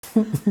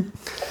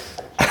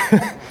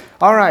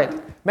All right.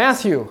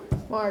 Matthew.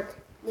 Mark.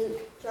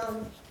 Luke.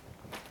 John.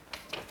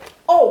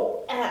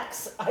 Oh,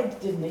 Acts. I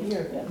didn't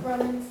hear him.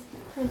 Romans.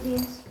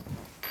 Corinthians.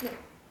 No,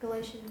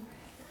 Galatians.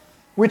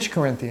 Which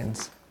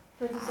Corinthians?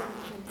 First and second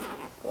Corinthians.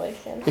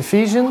 Galatians.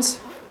 Ephesians?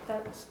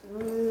 That's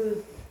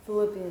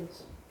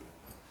Philippians.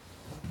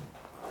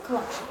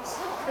 Colossians.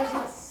 First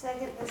and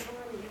second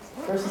Thessalonians.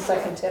 First and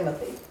second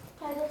Timothy.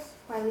 Titus.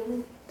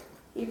 Philemon.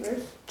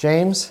 Hebrews.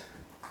 James?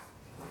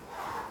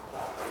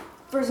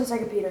 First and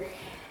second Peter.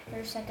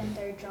 First, second,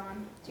 third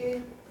John.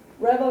 Jude.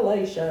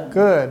 Revelation.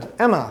 Good.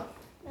 Emma?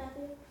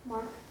 Matthew.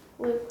 Mark.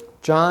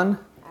 Luke. John?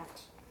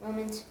 Acts.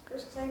 Romans.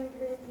 First and second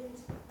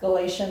Corinthians.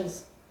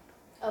 Galatians.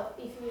 Oh,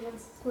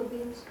 Ephesians.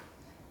 Philippians.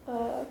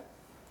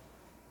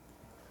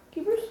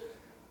 Hebrews.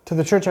 To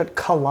the church at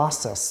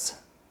Colossus.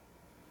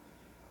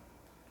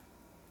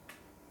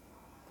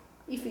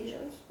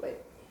 Ephesians. Wait.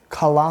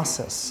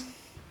 Colossus.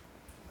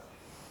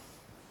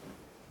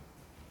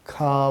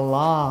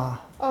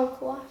 Oh,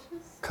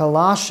 Colossians.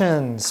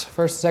 Colossians.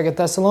 First and second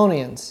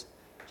Thessalonians.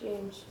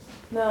 James.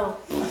 No.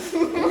 First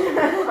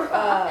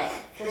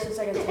and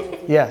second Timothy.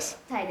 Yes.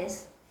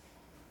 Titus.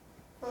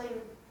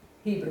 Philemon.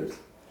 Hebrews.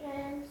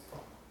 James.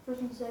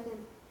 First and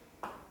second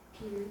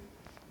Peter.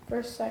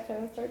 First, second,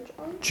 and third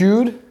John.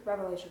 Jude?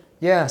 Revelation.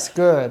 Yes,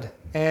 good.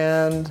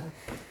 And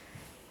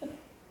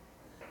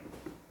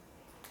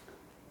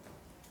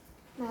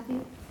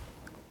Matthew.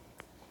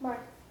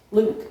 Mark.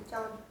 Luke.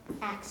 John.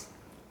 Acts.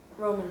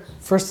 Romans.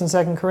 First and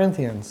second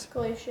Corinthians.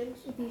 Galatians.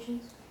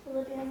 Ephesians.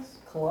 Philippians.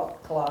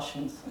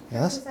 Colossians.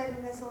 Yes. First and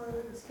second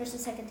Thessalonians. First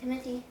and second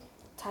Timothy.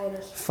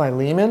 Titus.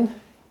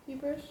 Philemon.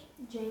 Hebrews.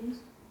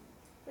 James.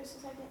 First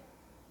and second.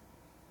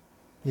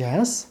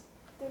 Yes.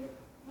 Third.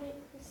 Wait.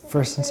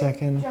 First and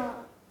second. John.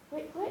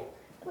 Wait. What?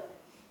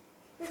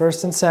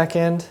 First and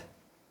second.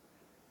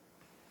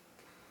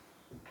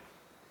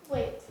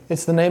 Wait.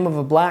 It's the name of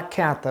a black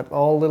cat that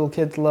all little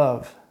kids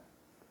love.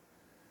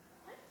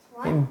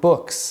 What? In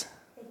books.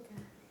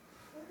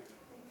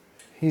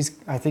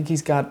 I think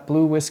he's got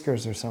blue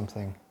whiskers or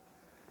something.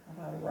 How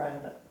about a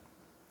rabbit?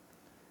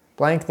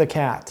 Blank the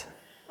cat.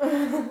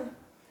 Tom?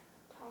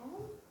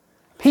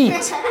 Pete.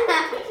 First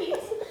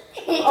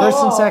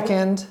and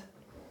second.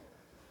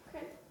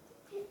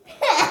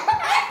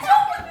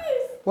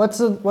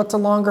 What's a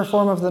longer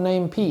form of the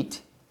name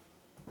Pete?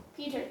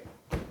 Peter.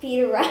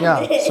 Peter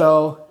Rabbit. Yeah,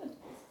 so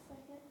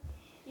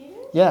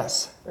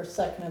yes. First,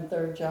 second, and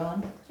third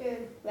John.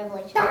 Jude.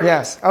 Revelation.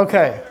 Yes.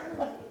 Okay.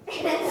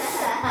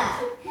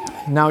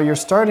 Now you're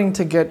starting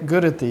to get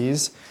good at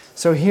these.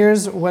 So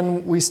here's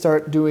when we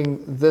start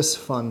doing this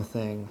fun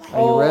thing.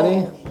 Are you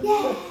ready?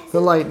 Yes.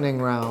 The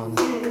lightning round.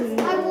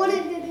 I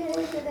wanted to do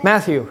it today.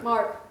 Matthew.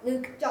 Mark.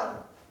 Luke.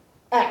 John.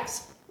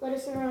 Acts. Let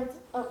us around.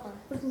 Oh,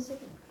 First and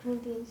second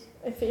Corinthians.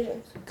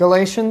 Ephesians.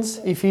 Galatians.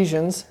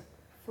 Ephesians.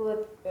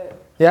 Philippians.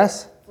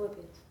 Yes.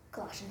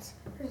 Colossians.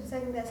 First and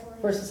second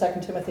Thessalonians. First and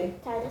second Timothy.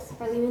 Titus.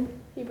 Philemon.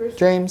 Hebrews.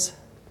 James.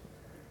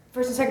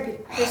 First and second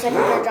Peter. First, second,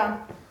 third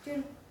John.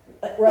 Jude.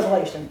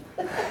 Revelation.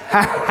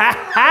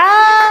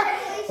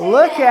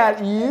 Look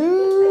at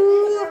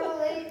you.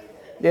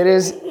 It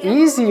is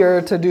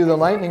easier to do the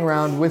lightning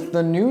round with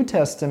the New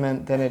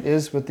Testament than it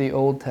is with the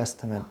Old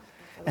Testament.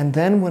 And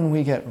then when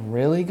we get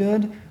really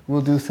good,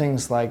 we'll do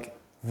things like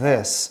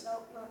this.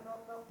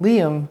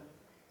 Liam,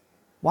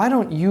 why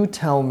don't you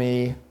tell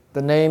me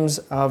the names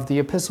of the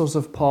epistles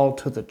of Paul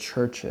to the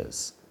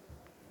churches?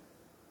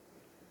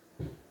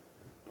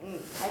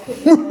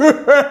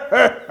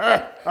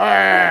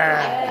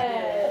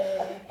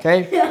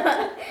 Okay?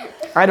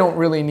 I don't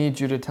really need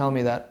you to tell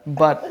me that,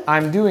 but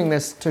I'm doing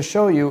this to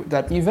show you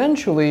that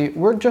eventually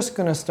we're just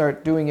going to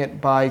start doing it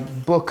by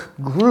book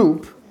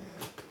group,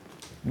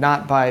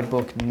 not by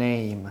book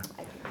name.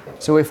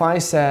 So if I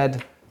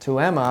said to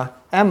Emma,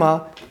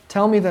 Emma,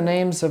 tell me the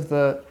names of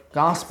the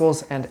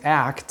Gospels and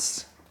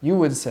Acts, you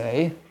would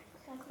say,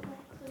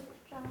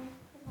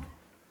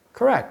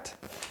 correct.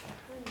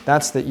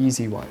 That's the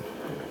easy one.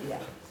 Yeah,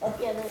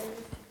 that is.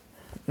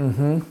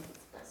 Mm-hmm.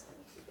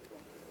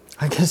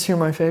 I guess you're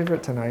my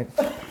favorite tonight.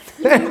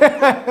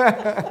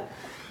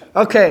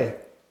 Okay.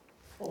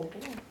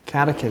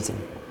 Catechism.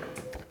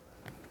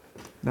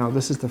 Now,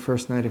 this is the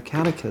first night of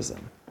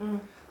catechism.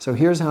 So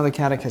here's how the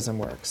catechism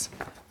works.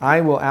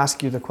 I will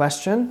ask you the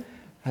question,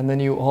 and then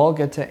you all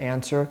get to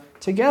answer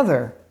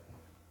together.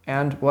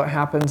 And what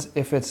happens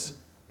if it's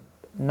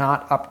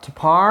not up to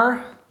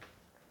par?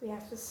 We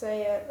have to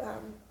say it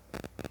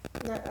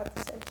not at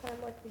the same time,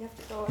 like we have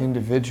to go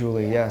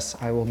Individually, yes.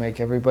 I will make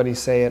everybody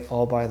say it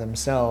all by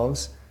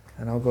themselves,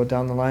 and I'll go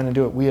down the line and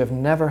do it. We have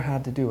never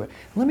had to do it.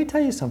 Let me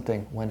tell you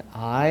something. When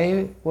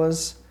I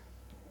was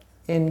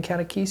in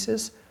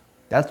catechesis,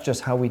 that's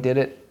just how we did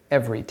it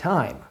every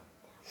time.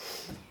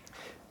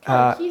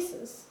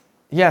 Catechesis.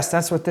 Yes,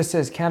 that's what this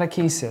is.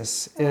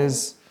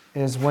 Catechesis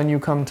is when you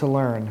come to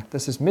learn.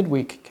 This is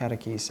midweek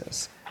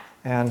catechesis.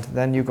 And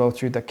then you go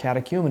through the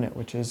catechumenate,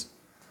 which is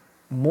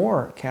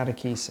more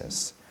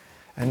catechesis.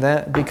 And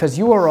then, because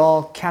you are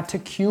all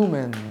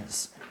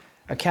catechumens.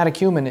 A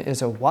catechumen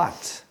is a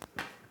what?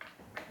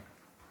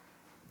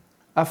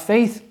 a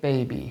faith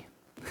baby.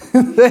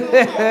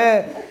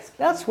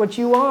 That's what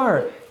you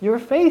are. You're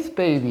faith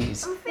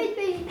babies. I'm a faith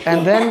baby.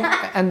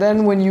 And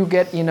then when you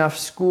get enough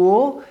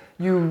school,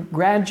 you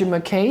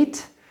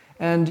graduate,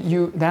 and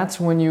that's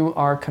when you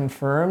are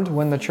confirmed,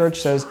 when the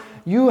church says,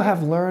 you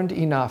have learned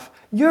enough.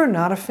 You're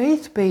not a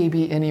faith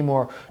baby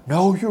anymore.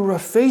 No, you're a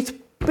faith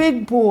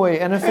big boy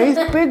and a faith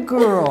big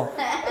girl.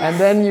 And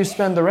then you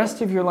spend the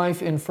rest of your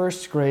life in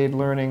first grade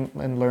learning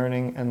and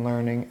learning and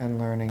learning and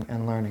learning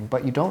and learning.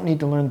 But you don't need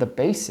to learn the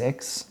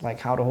basics,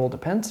 like how to hold a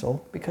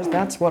pencil, because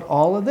that's what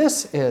all of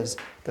this is.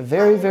 The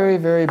very, very,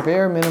 very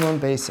bare minimum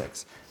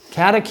basics.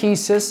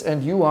 Catechesis,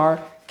 and you are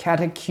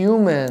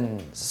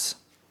catechumens.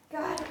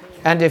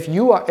 And if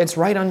you are, it's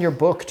right on your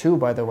book too,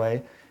 by the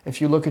way. If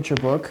you look at your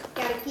book,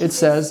 it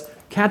says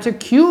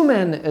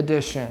catechumen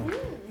edition.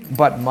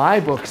 But my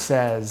book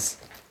says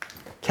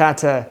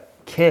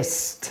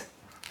catechist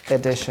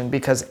edition,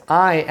 because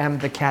I am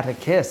the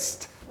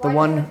catechist,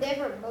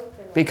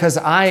 because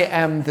I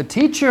am the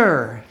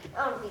teacher.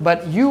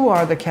 But you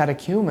are the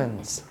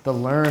catechumens, the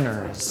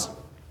learners.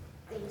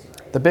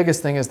 The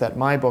biggest thing is that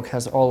my book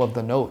has all of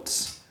the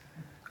notes.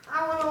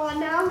 I want to know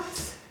now.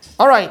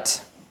 All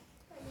right.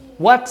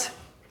 What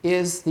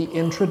is the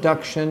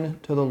introduction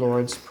to the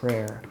Lord's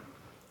Prayer?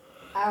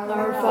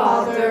 Our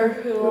Father,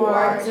 who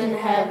art in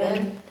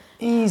heaven.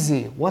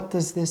 Easy. What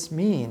does this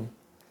mean?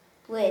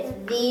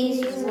 With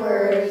these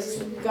words,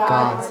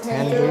 God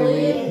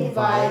tenderly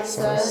invites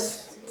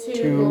us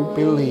to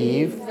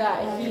believe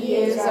that He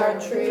is our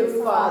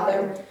true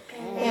Father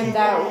and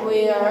that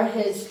we are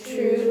His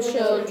true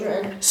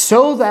children.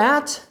 So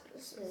that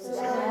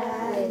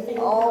with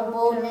all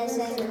boldness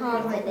and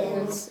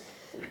confidence,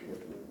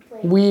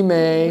 we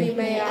may... We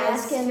may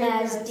ask Him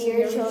as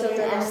dear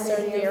children as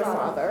their dear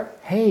Father.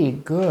 Hey,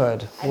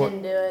 good. I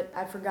didn't do it.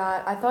 I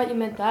forgot. I thought you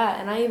meant that,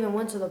 and I even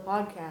went to the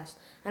podcast.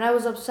 And I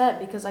was upset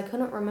because I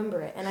couldn't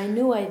remember it. And I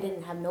knew I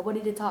didn't have nobody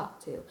to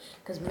talk to.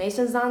 Because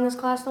Mason's not in this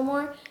class no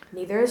more,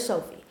 neither is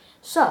Sophie.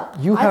 So,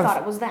 I thought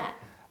it was that.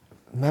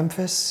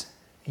 Memphis,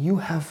 you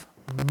have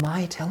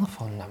my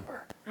telephone number.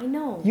 I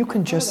know. You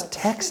can just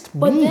text me.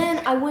 But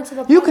then I went to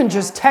the podcast. You can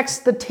just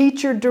text the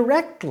teacher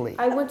directly.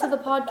 I went to the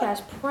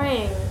podcast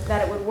praying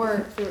that it would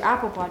work through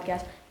Apple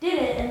Podcasts. Did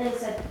it, and then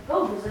said,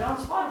 go visit on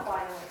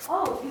Spotify. And I'm like,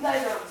 oh, you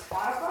guys are on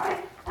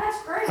Spotify?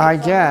 That's great. I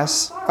So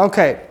guess. I'm on Spotify.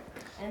 Okay.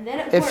 And then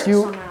it worked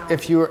somehow.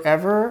 If you're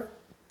ever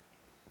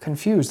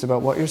confused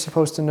about what you're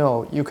supposed to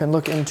know, you can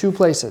look in two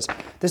places.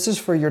 This is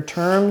for your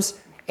terms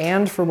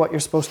and for what you're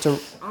supposed to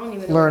I don't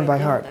even know learn what I by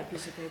did heart. with that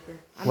piece of paper.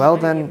 Well,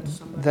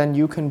 then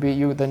you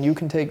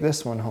can take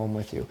this one home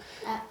with you.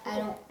 I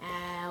don't.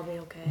 I'll be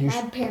okay.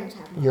 My parents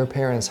have one. Your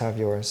parents have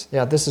yours.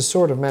 Yeah, this is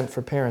sort of meant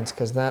for parents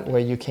because that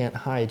way you can't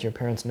hide. Your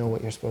parents know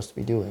what you're supposed to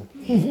be doing.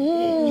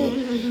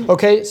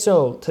 Okay,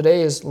 so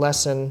today is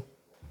lesson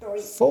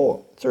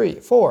 4.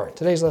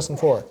 Today's lesson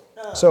 4.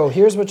 So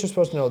here's what you're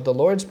supposed to know. The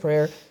Lord's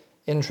Prayer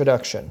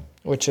introduction,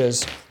 which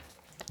is,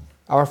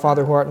 Our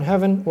Father who art in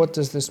heaven, what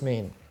does this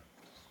mean?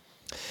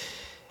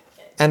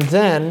 And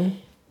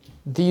then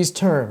these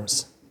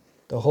terms,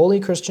 the Holy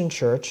Christian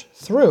Church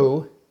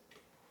through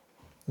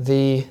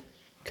the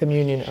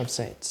communion of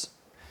saints.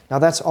 Now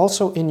that's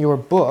also in your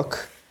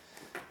book,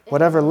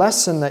 whatever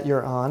lesson that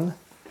you're on.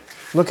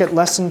 Look at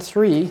lesson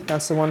 3,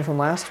 that's the one from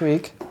last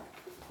week,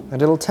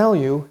 and it'll tell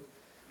you,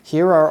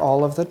 here are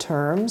all of the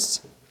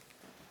terms,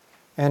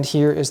 and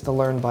here is the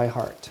learn by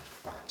heart.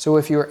 So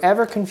if you're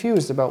ever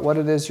confused about what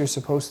it is you're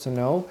supposed to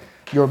know,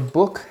 your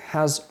book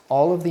has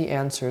all of the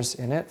answers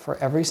in it for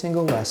every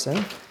single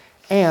lesson,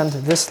 and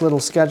this little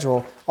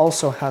schedule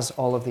also has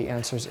all of the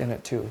answers in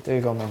it too. There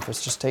you go,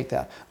 Memphis, just take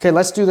that. Okay,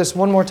 let's do this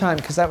one more time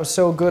because that was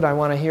so good. I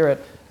want to hear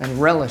it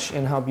and relish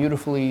in how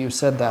beautifully you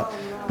said that.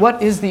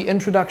 What is the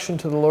introduction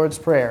to the Lord's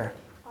Prayer?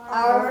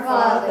 Our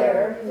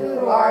Father,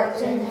 who art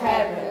in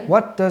heaven.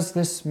 What does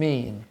this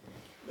mean?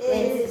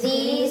 With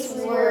these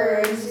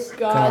words,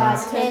 God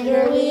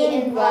tenderly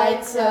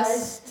invites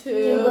us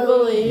to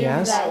believe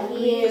Yes. that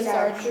He is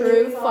our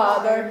true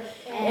Father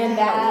and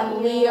that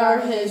we are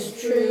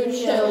His true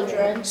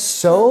children.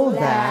 So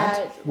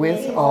that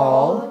with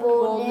all...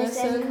 boldness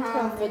and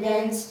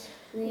confidence,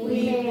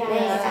 We may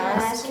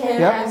ask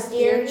Him Yep. as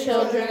dear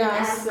children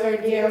as their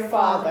dear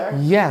Father.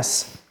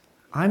 Yes,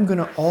 I'm going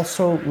to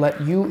also let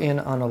you in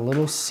on a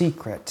little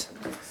secret.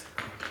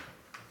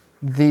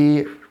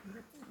 The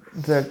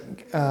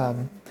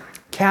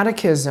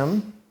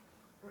catechism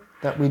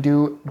that we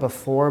do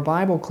before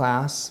Bible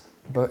class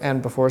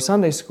and before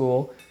Sunday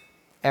school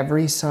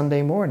every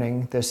Sunday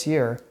morning this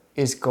year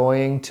is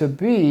going to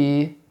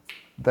be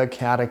the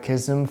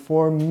catechism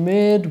for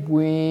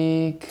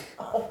midweek.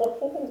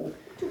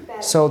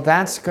 So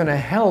that's going to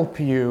help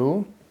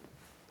you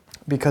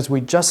because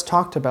we just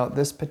talked about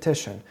this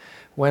petition.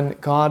 When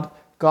God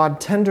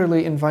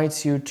tenderly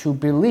invites you to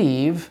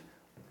believe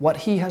what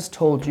He has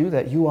told you,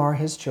 that you are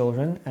His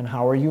children, and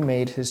how are you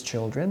made His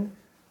children?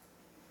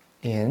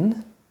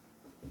 In?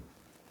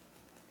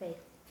 Faith.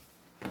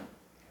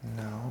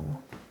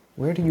 No.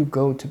 Where do you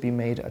go to be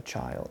made a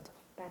child?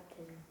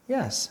 Baptism.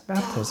 Yes,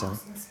 baptism.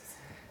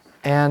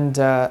 And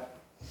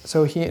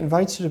so he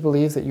invites you to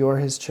believe that you're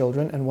his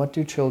children. And what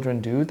do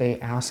children do? They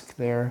ask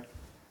their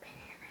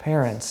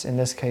parents, in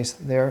this case,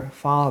 their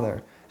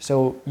father.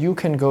 So you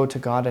can go to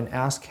God and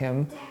ask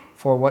him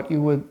for what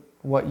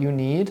you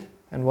need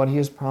and what he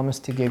has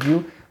promised to give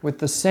you with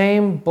the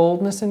same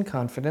boldness and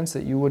confidence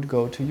that you would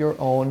go to your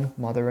own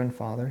mother and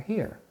father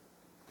here.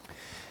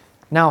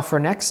 Now, for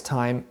next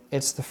time,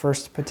 it's the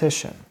first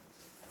petition.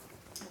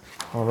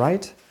 All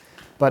right?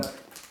 But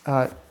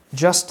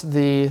just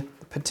the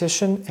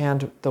petition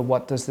and the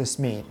what does this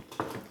mean.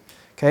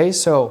 Okay,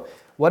 so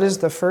what is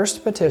the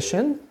first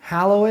petition?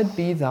 Hallowed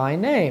be thy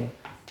name.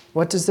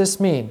 What does this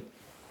mean?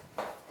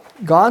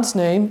 God's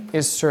name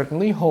is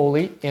certainly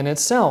holy in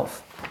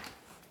itself.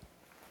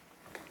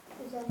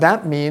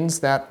 That means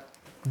that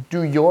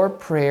do your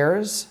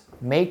prayers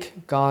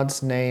make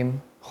God's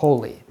name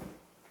holy?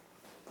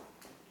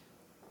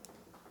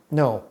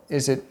 No.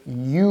 Is it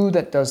you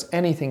that does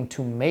anything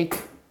to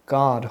make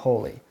God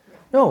holy?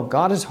 No,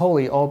 God is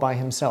holy all by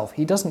himself.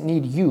 He doesn't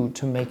need you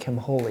to make him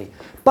holy.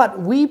 But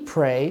we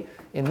pray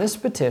in this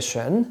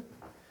petition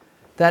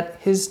that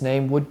his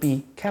name would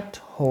be kept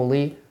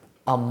holy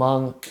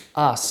among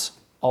us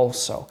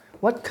also.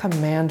 What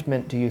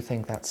commandment do you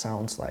think that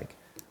sounds like?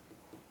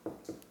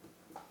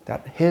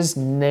 That his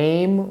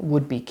name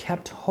would be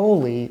kept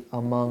holy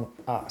among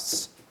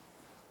us.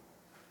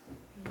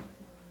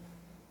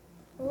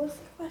 What was the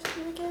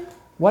question again?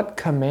 What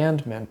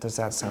commandment does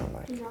that sound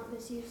like? Do not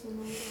misuse the name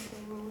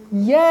of the Lord.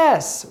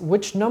 Yes!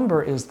 Which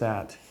number is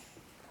that?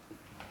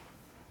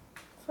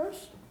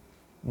 First.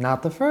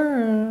 Not the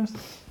first.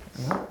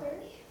 No.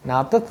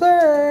 Not the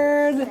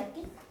third.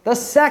 The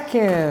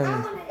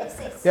second.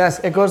 Yes,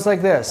 it goes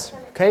like this.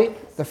 Okay?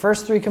 The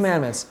first three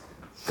commandments.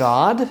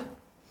 God,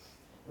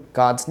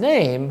 God's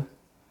name,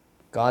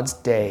 God's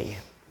day.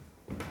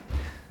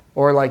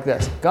 Or like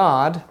this.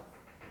 God,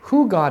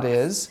 who God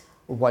is,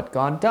 what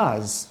God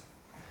does.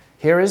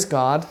 Here is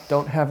God,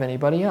 don't have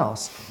anybody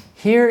else.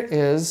 Here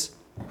is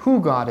who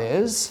God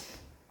is.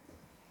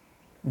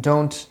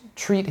 Don't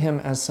treat him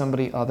as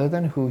somebody other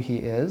than who he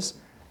is.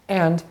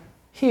 And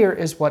here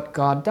is what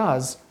God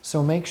does,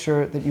 so make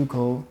sure that you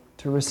go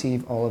to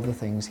receive all of the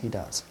things he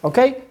does.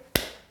 Okay?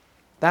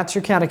 That's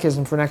your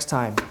catechism for next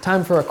time.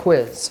 Time for a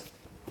quiz.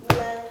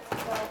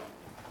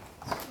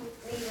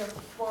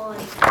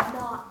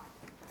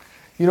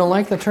 You don't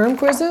like the term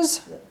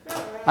quizzes?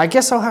 I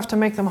guess I'll have to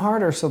make them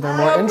harder so they're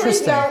more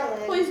interesting.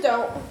 Please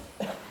don't.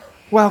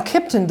 Well,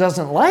 Kipton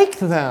doesn't like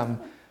them.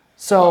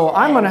 So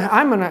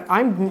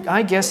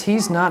I guess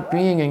he's not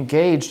being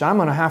engaged. I'm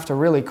gonna have to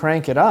really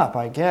crank it up,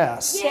 I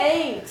guess.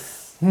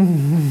 Thanks.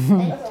 Thanks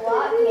a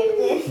lot,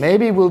 Kipton.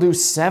 Maybe we'll do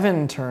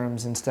 7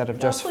 terms instead of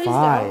just please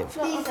 5.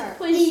 Don't. No,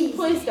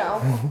 please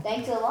don't.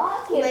 Thanks a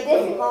lot, Make it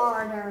Kipton.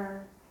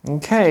 harder.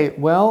 Okay,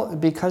 well,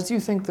 because you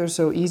think they're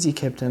so easy,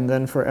 Kipton,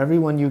 then for every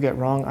one you get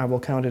wrong, I will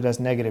count it as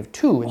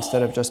 -2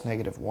 instead of just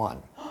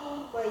 -1.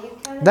 Well, you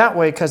counted. That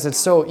way, because it's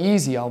so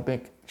easy, I'll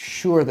make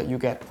sure that you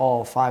get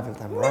all 5 of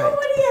them right.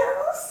 Nobody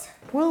else.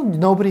 Well,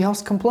 nobody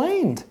else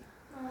complained.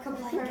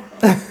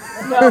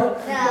 No,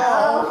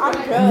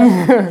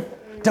 I'm good.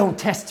 Don't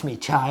test me,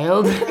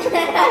 child.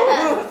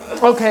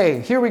 Okay,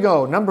 here we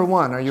go. Number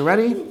 1. Are you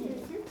ready?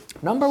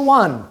 Number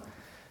 1.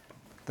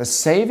 The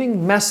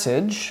saving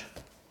message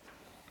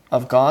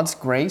of God's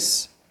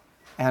grace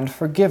and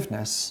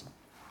forgiveness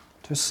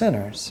to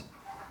sinners.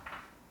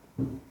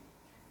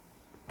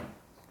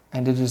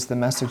 And it is the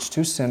message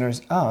to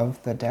sinners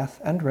of the death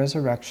and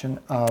resurrection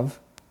of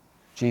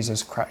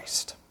Jesus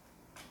Christ.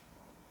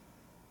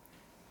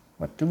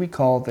 What do we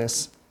call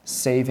this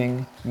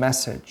saving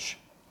message?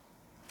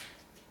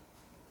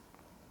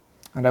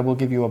 And I will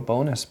give you a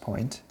bonus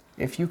point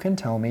if you can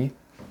tell me,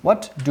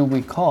 what do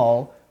we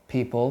call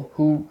people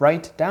who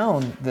write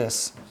down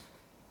this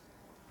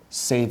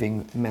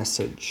saving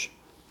message?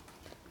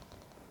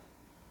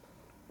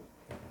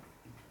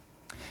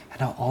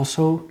 And I'll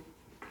also,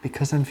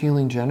 because I'm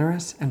feeling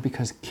generous and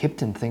because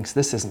Kipton thinks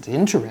this isn't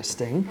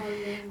interesting,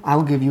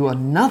 I'll give you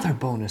another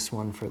bonus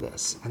one for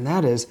this. And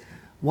that is,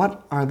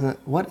 what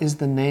is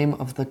the name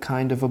of the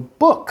kind of a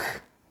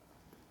book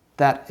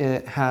that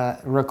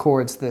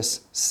records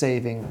this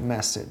saving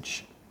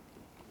message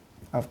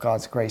of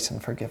God's grace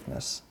and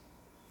forgiveness?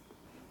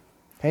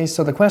 Okay,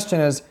 so the question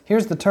is,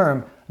 here's the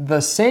term,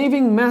 the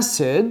saving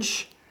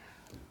message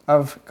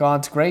of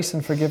God's grace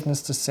and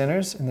forgiveness to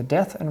sinners in the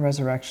death and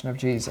resurrection of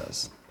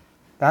Jesus.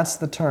 That's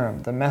the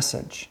term, the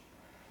message.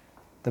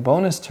 The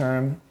bonus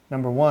term,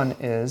 number 1,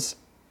 is,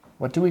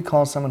 what do we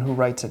call someone who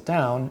writes it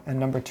down? And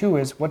number 2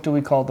 is, what do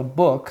we call the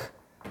book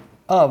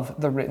of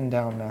the written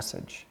down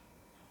message?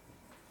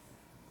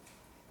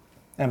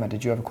 Emma,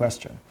 did you have a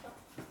question?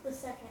 The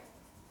second.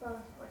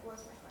 Well, what was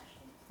my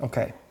question?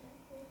 Okay.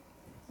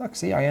 Look,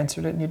 see, I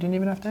answered it and you didn't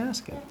even have to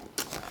ask it.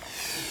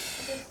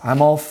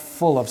 I'm all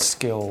full of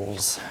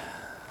skills.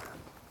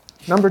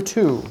 Number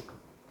 2.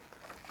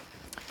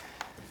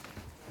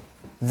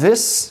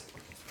 This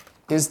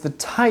is the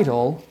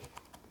title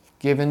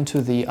given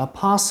to the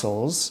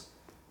apostles,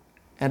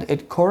 and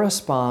it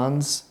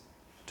corresponds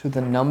to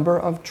the number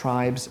of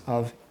tribes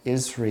of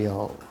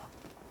Israel.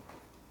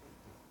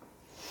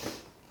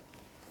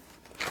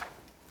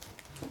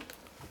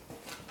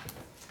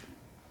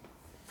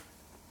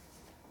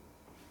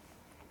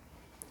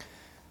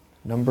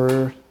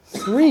 Number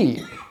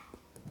 3.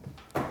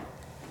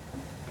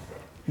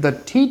 The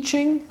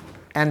teaching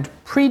and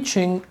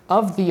preaching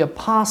of the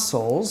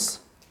apostles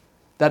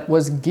that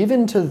was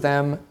given to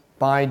them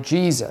by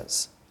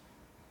Jesus.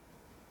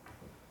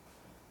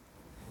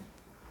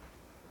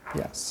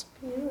 Yes.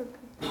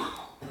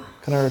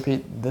 Can I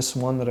repeat this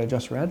one that I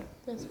just read?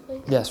 Yes,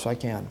 please. Yes, I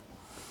can.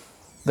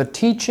 The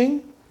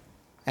teaching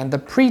and the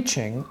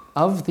preaching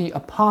of the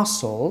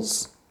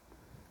apostles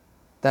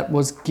that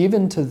was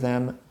given to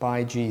them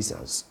by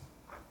Jesus.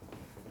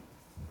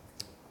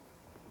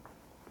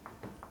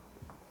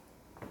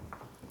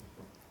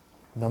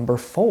 Number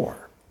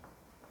 4.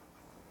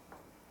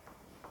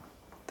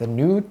 The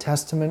New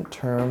Testament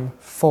term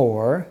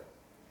for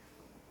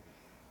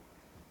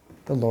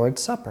the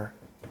Lord's Supper.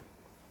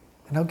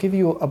 And I'll give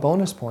you a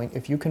bonus point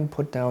if you can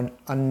put down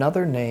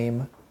another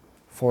name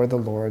for the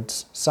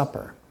Lord's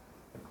Supper.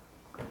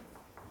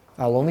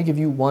 I'll only give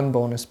you one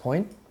bonus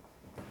point.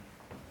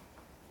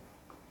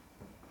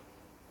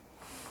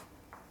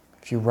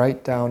 If you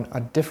write down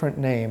a different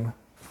name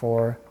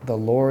for the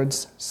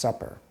Lord's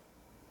Supper.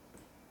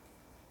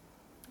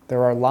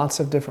 There are lots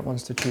of different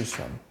ones to choose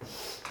from.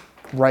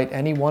 Write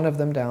any one of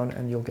them down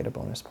and you'll get a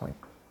bonus point.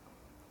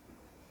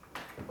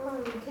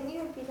 Can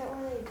you repeat that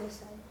one that you just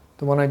said?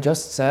 The one I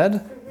just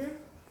said?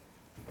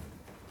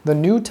 The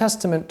New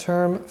Testament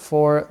term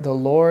for the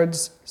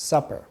Lord's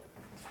Supper.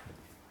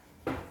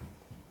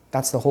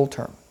 That's the whole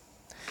term.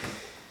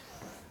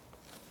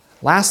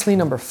 Lastly,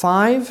 number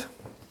 5.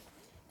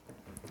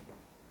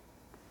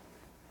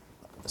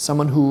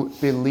 Someone who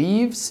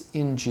believes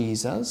in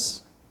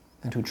Jesus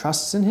and who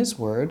trusts in his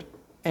word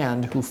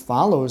and who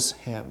follows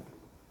him.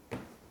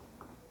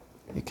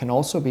 It can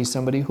also be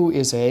somebody who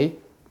is a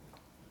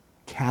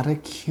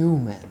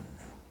catechumen.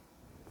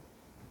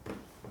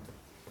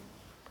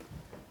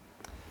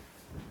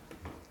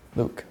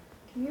 Luke.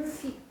 Can you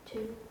repeat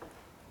 2?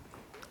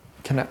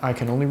 I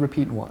can only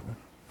repeat 1.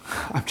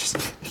 I'm just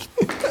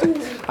kidding.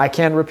 I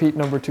can repeat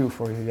number 2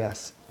 for you,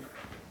 yes.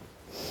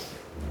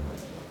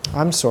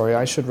 I'm sorry,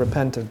 I should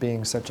repent of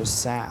being such a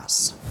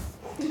sass.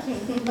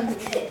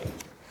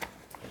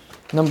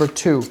 Number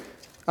 2.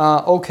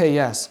 Okay,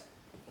 yes.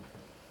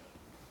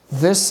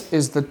 This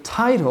is the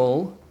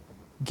title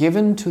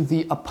given to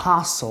the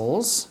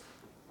apostles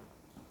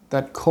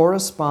that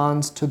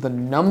corresponds to the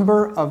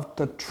number of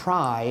the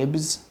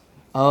tribes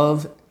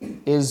of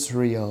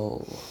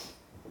Israel.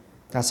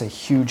 That's a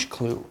huge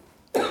clue.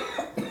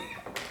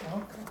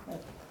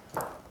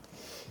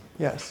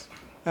 Yes,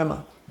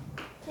 Emma.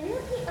 Can you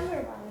repeat number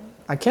 1?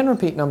 I can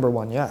repeat number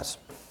 1, yes.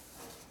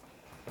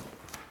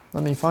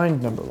 Let me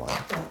find number 1.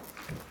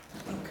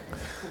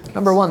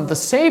 Number 1, the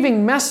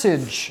saving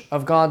message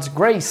of God's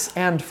grace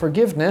and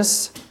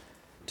forgiveness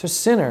to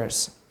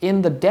sinners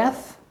in the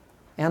death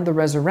and the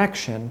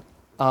resurrection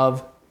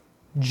of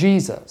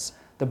Jesus.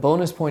 The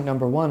bonus point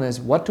number 1 is,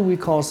 what do we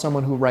call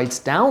someone who writes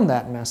down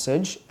that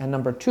message? And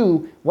number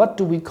 2, what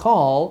do we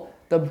call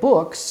the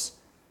books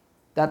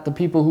that the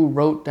people who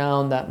wrote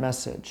down that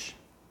message?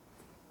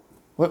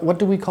 What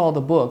do we call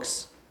the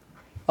books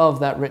of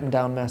that written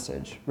down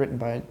message, written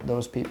by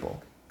those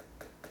people?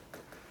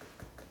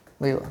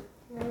 Leela.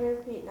 Can you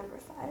repeat number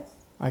 5?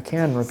 I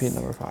can repeat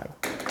number 5.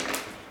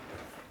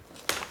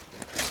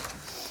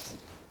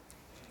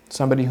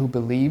 Somebody who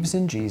believes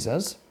in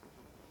Jesus,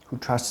 who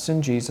trusts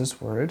in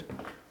Jesus' word,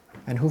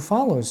 and who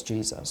follows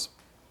Jesus.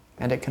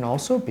 And it can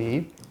also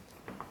be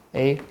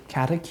a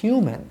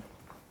catechumen,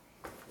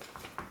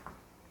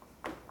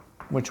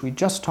 which we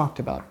just talked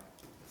about,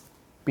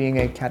 being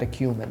a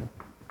catechumen.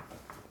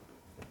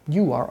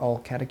 You are all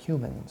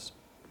catechumens.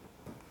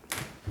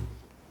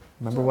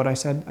 Remember what I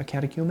said a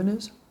catechumen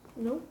is?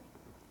 No.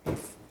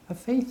 A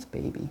faith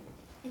baby.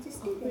 It's a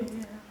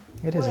student.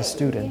 It is a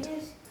student. Can you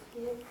just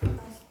give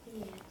us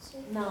the answer?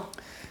 No.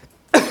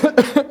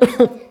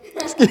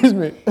 Excuse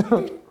me.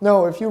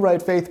 No, if you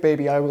write faith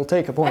baby, I will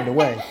take a point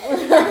away.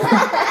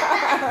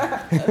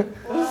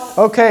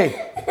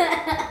 Okay.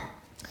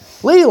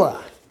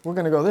 Leela, we're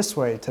going to go this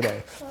way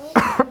today.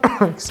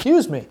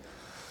 Excuse me.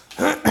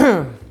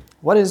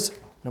 What is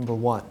number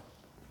 1?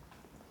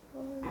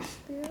 Holy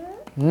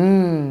Spirit?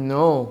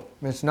 No,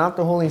 it's not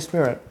the Holy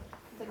Spirit.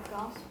 The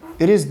gospel?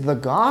 It is the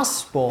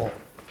gospel.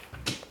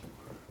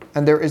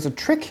 And there is a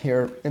trick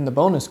here in the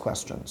bonus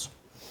questions.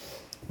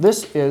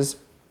 This is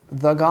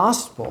the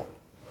gospel.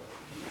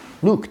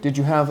 Luke, did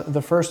you have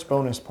the first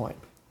bonus point?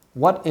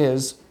 What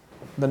is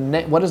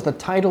the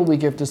title we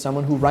give to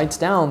someone who writes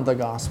down the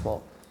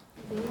gospel?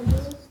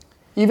 Evangelist?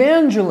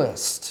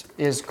 Evangelist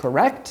is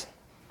correct.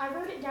 I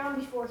wrote it down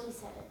before he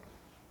said it.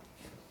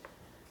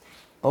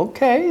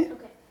 Okay.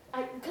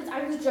 Okay. Because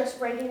I was just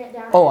writing it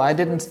down. Oh, I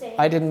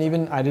didn't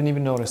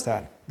even notice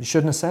that. You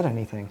shouldn't have said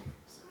anything.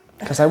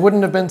 Because I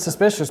wouldn't have been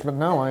suspicious, but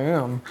now I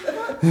am.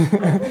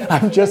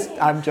 I'm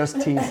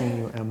just teasing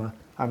you, Emma.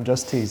 I'm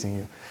just teasing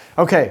you.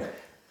 Okay.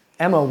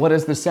 Emma, what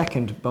is the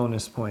second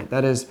bonus point?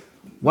 That is,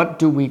 what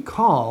do we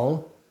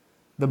call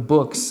the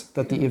books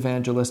that the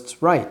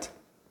evangelists write?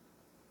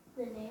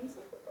 The names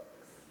of the books?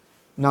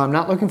 No, I'm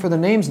not looking for the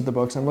names of the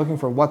books. I'm looking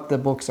for what the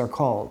books are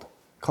called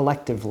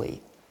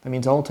collectively. That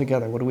means all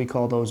together. What do we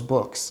call those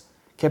books?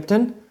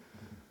 Kipton?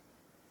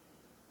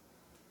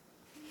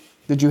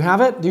 Did you have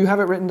it? Do you have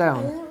it written I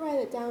down? didn't write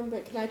it down,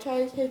 but can I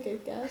try to take a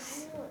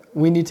guess?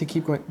 We need to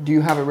keep going. Do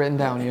you have it written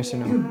down, yes or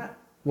no?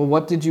 Well,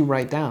 what did you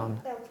write down?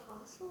 The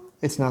apostles?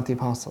 It's not the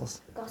apostles.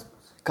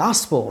 Gospels.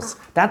 Gospels.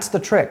 That's the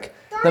trick.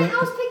 Sorry, I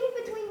was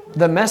picking between...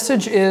 The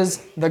message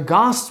is the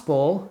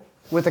gospel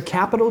with a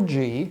capital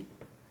G,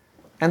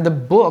 and the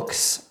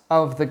books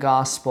of the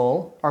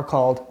gospel are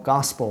called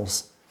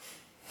gospels.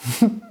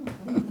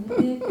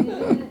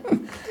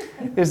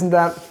 Isn't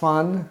that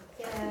fun?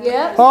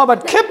 Yep. Oh,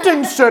 but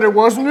Kipton said it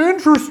wasn't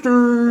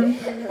interesting.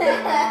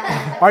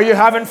 Are you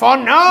having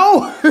fun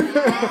now?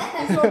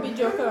 This will be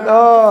joking around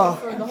Oh.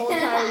 for the whole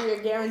entire year,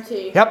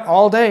 guaranteed. Yep,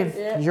 all day.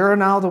 Yeah. You're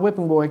now the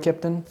whipping boy,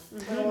 Kipton.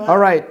 All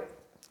right,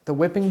 the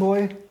whipping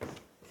boy.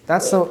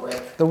 That's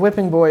the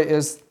whipping boy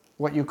is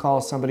what you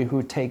call somebody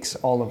who takes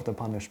all of the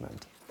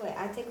punishment. Wait,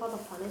 I take all the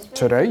punishment?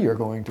 Today you're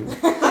going to.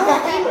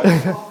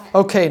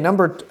 Okay,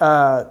 number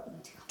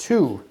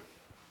 2,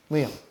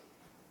 Liam.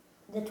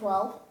 The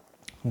 12.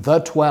 The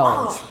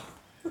 12.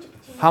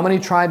 How many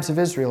tribes of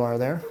Israel are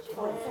there?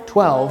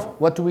 12.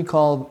 What do we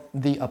call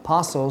the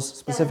apostles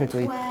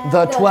specifically?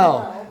 The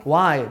 12.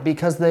 Why?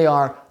 Because they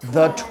are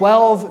the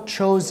 12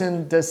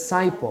 chosen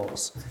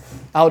disciples.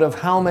 Out of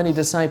how many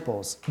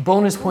disciples?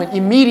 Bonus point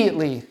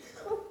immediately.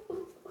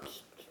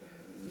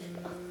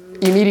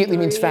 Immediately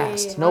means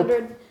fast. Nope.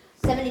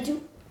 72.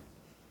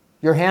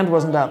 Your hand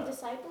wasn't How many up.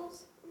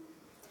 disciples?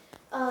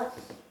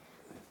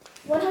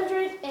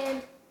 100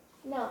 and...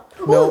 No.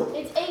 No.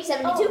 It's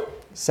 872.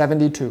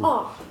 72.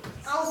 Oh.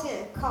 I was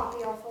going to copy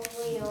off of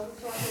Liam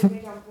so I can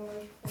read off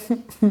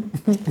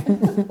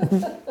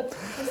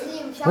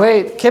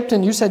Wait,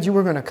 Kipton, you said you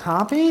were going to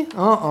copy?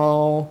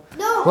 Uh-oh.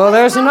 No. Well,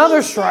 there's that's how another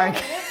he said strike.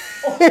 it.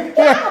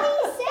 Yeah, he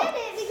said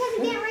it because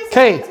he didn't raise his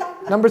Okay, hand,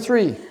 so- number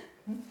 3.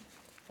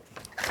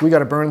 We got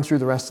to burn through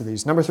the rest of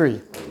these. Number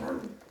 3.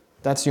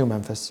 That's you,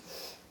 Memphis.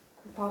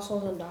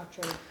 Apostles and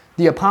doctrine.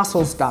 The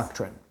Apostles'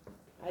 Doctrine.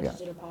 I just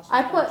did apostles.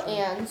 I put doctrine.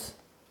 ands.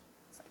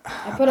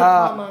 I put a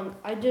comma.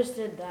 I just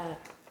did that.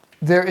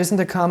 There isn't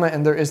a comma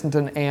and there isn't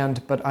an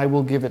and, but I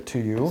will give it to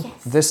you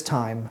this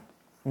time,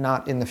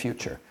 not in the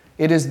future.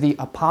 It is the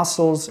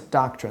Apostles'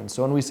 Doctrine.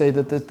 So when we say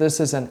that this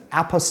is an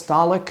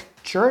apostolic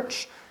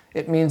church,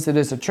 it means it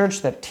is a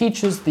church that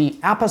teaches the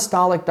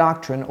apostolic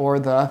doctrine or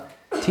the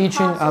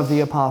teaching of the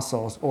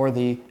apostles or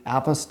the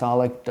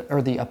apostolic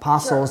or the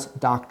apostles'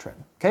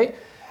 doctrine. Okay?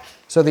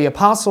 So the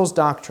Apostles'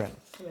 Doctrine.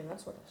 I mean,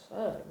 that's what I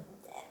said.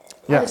 I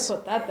Yes. just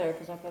put that there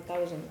because I thought that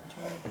was in the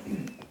term.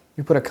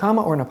 You put a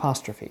comma or an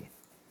apostrophe?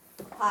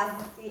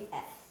 Apostrophe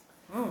S.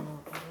 I don't know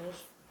what that is.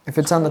 If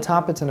it's on the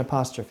top, it's an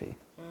apostrophe.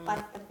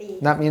 Apostrophe.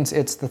 That means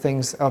it's the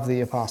things of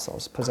the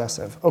apostles,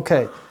 possessive.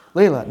 Okay,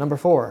 Leila, number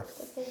 4.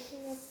 The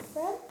baking of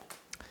bread.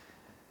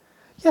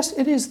 Yes,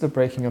 it is the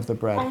breaking of the I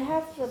bread.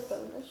 have the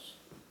bonus.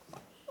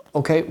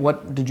 Okay,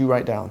 what did you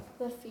write down?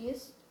 The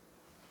feast.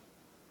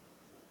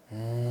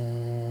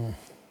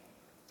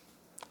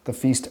 The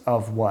feast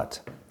of what?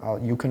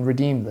 You can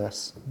redeem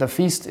this. The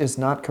feast is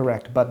not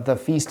correct, but the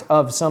feast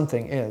of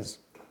something is.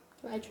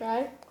 Can I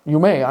try? You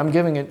may. I'm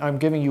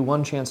giving you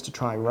one chance to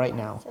try right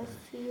now. The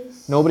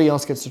feast Nobody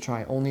else gets to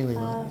try. Only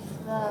Leila.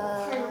 of the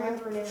I can't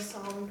remember this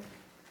song.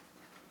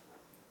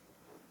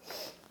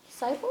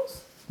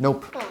 disciples?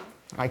 Nope. Oh.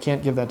 I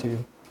can't give that to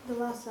you. The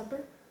Last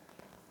Supper?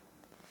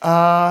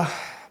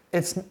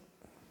 It's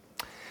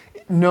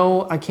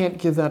no, I can't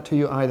give that to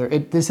you either.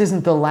 This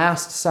isn't the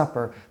Last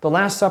Supper. The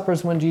Last Supper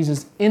is when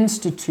Jesus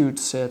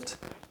institutes it,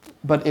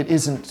 but it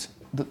isn't.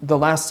 The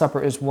Last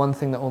Supper is one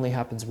thing that only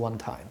happens one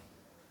time.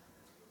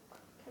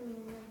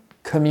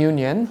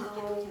 Communion.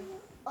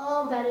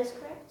 Oh, that is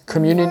correct.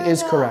 Communion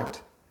is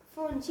correct.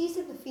 For when Jesus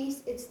said the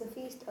feast, it's the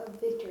feast of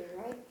victory,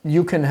 right?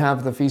 You can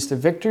have the Feast of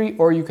Victory,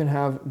 or you can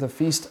have the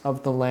Feast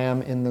of the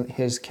Lamb in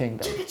His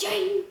kingdom.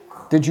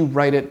 Did you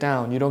write it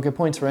down? You don't get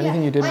points for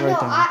anything you didn't write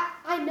down.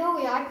 I know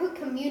it. I put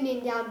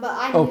communion down, but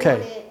I knew Okay.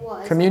 what it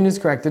was. Communion is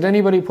correct. Did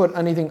anybody put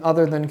anything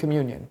other than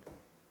communion?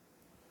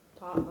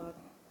 Potluck.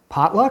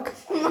 Potluck?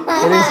 It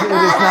is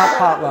not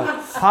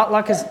potluck.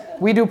 Potluck is,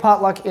 we do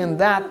potluck in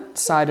that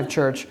side of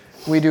church.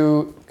 We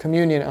do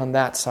communion on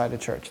that side of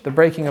church. The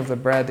breaking of the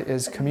bread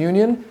is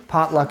communion.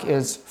 Potluck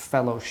is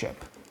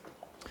fellowship.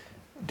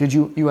 Did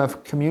you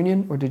have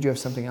communion or did you have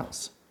something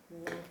else?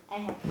 I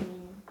have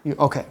communion.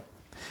 Okay.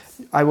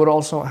 I would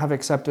also have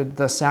accepted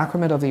the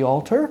sacrament of the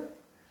altar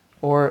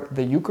or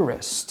the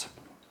Eucharist.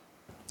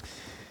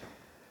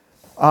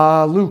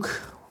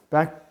 Luke,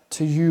 back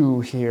to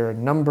you here.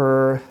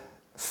 Number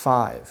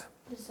 5.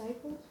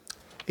 Disciples?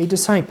 A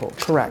disciple,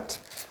 correct.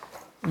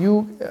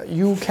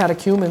 You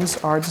catechumens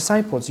are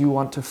disciples. You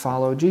want to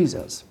follow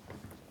Jesus.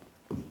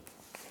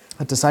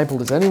 A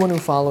disciple is anyone who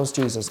follows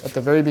Jesus. At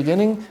the very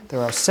beginning,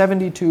 there are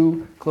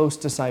 72 close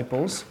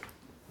disciples.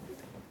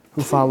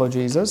 who follow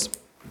Jesus.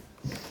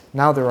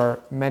 Now there are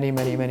many,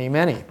 many, many,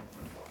 many.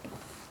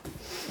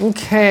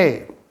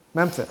 Okay,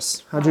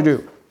 Memphis, how'd you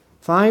do?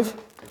 5?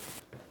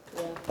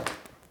 Yeah.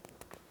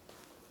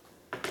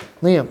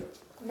 Liam,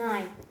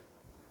 9.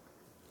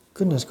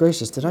 goodness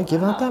gracious, did I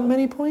give out that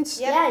many points?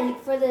 Yeah,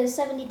 for the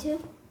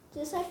 72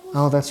 disciples.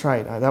 Oh, that's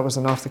right. That was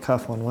an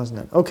off-the-cuff one,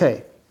 wasn't it?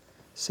 Okay,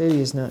 Sadie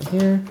is not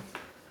here.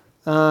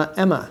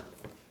 Emma,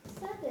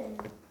 7.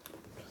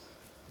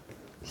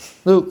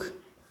 Luke.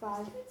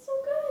 5. It's so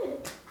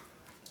good.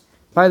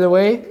 By the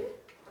way,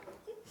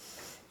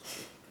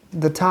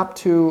 the top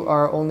 2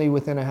 are only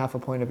within a half a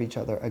point of each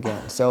other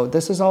again. So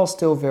this is all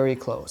still very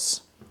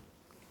close.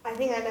 I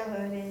think I know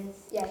who it is.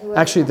 Yeah.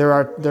 Actually, there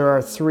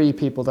are 3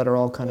 people that are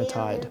all kind of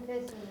tied.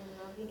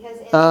 Because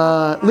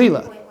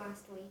Leela. point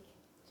last week.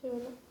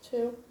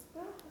 2.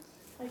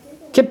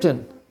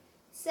 Kipton.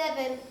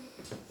 7.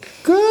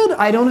 Good.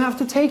 I don't have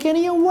to take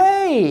any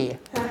away.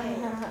 You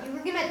were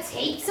gonna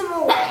take some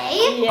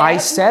away? I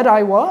said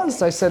I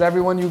was. I said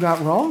everyone you got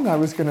wrong, I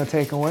was going to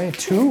take away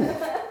 2.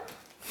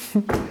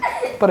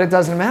 But it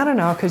doesn't matter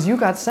now because you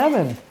got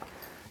 7.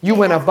 You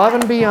went above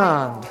and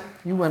beyond.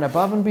 You went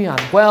above and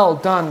beyond. Well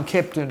done,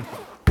 Kipton.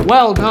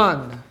 Well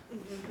done.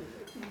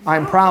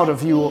 I'm proud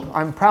of you.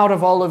 I'm proud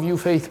of all of you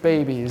faith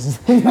babies.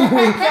 Please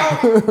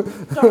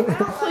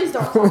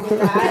don't call me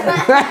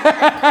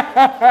that.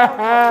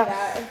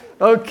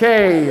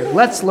 Okay,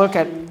 let's look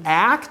at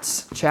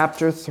Acts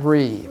chapter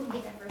 3.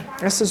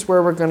 This is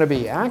where we're going to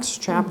be. Acts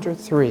chapter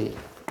 3.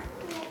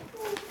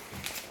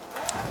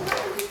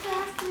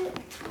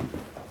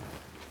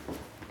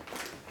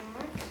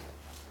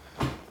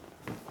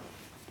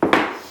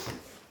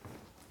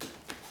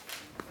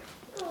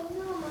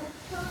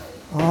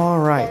 All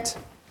right.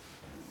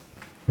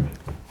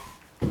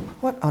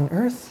 What on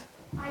earth?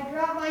 I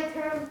dropped my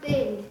term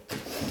thing.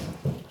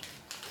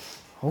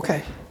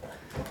 Okay.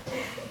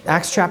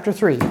 Acts chapter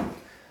 3.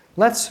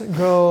 Let's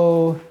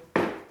go.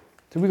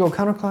 Did we go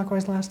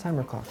counterclockwise last time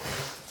or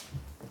clockwise?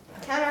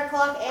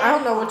 Counterclock and I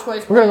don't know which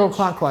way's We're going to go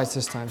clockwise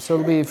this time. So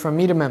it'll be from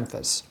me to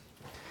Memphis.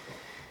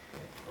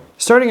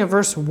 Starting at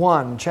verse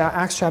 1,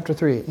 Acts chapter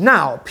 3.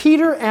 Now,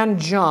 Peter and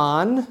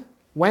John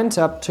went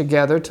up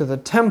together to the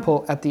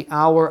temple at the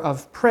hour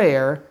of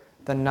prayer,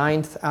 the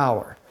 9th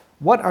hour.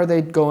 What are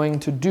they going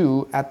to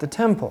do at the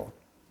temple?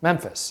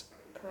 Memphis.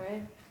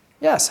 Pray.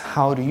 Yes,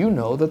 how do you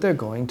know that they're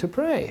going to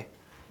pray?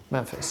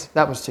 Memphis,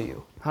 that was to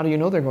you. How do you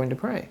know they're going to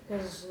pray?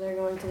 Because they're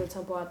going to the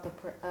temple at the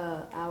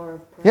hour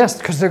of prayer. Yes,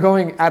 because they're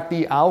going at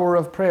the hour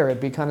of prayer.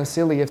 It'd be kind of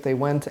silly if they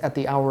went at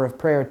the hour of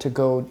prayer to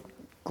go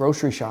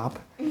grocery shop.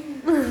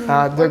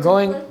 They're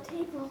going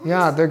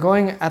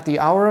at the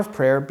hour of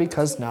prayer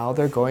because now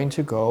they're going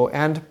to go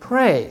and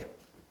pray.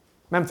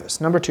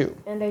 Memphis, number 2.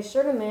 And a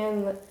certain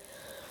man,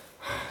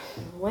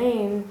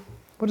 lame.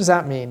 What does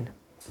that mean?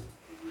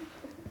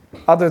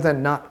 Other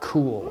than not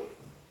cool.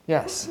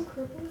 Yes.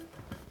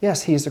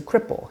 Yes, he's a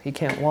cripple. He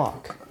can't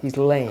walk. He's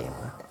lame.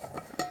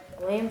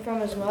 Lame from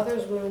his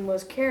mother's womb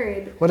was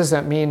carried. What does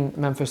that mean,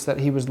 Memphis, that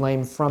he was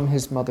lame from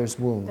his mother's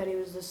womb? That he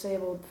was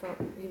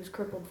he was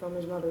crippled from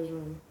his mother's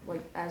womb.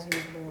 Like, as he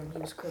was born, he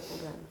was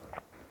crippled then.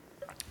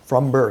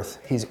 From birth.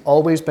 He's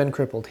always been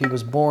crippled. He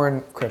was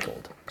born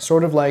crippled.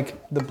 Sort of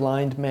like the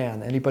blind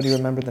man. Anybody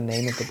remember the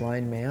name of the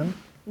blind man?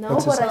 No,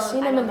 What's but his- I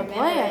seen him in the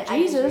play at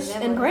Jesus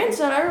and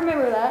Branson. I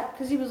remember that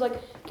because he was like,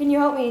 "Can you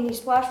help me?" And he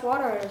splashed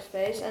water on his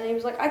face, and he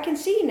was like, "I can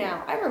see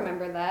now." I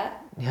remember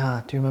that.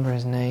 Yeah, do you remember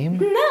his name?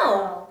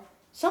 No,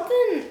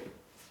 something.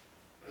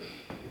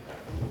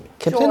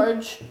 Kipton?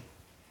 George.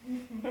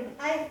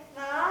 I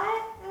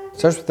thought.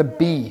 Starts with a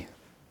B.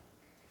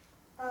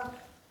 No,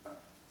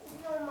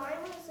 mine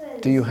was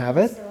a. Do you have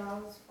it? So I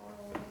was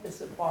following.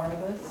 Is it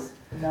Barnabas?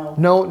 No.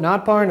 No,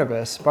 not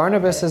Barnabas.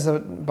 Barnabas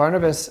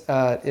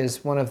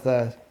is one of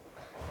the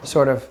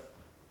sort of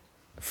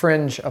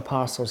fringe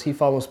apostles. He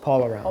follows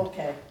Paul around.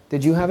 Okay.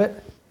 Did you have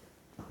it,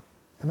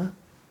 Emma?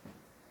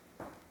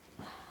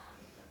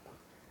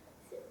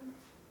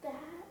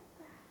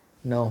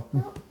 No,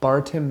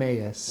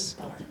 Bartimaeus.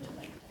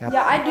 Yep.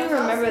 Yeah, I do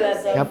remember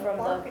that though Yep.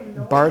 from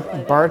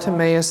the.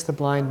 Bartimaeus the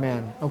blind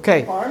man.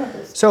 Okay,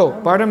 Barnabas. so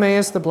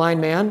Bartimaeus the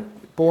blind man,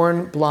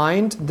 born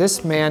blind.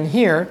 This man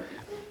here,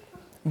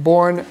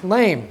 born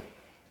lame.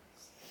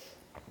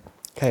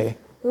 Okay,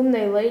 Whom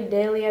they laid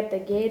daily at the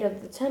gate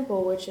of the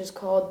temple, which is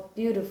called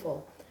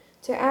Beautiful,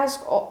 to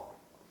ask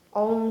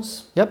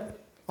alms yep,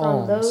 from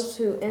alms. those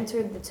who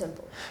entered the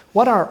temple.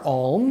 What are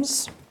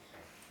alms?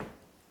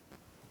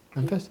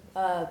 Memphis?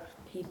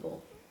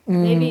 People.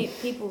 Maybe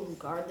people who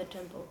guard the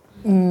temple.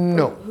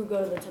 No, Who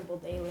go to the temple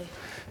daily.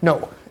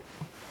 no.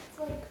 It's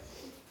like,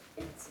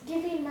 it's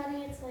giving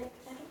money. It's like,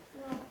 I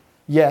don't know.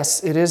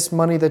 Yes, it is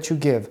money that you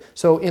give.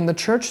 So in the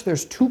church,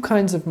 there's 2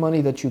 kinds of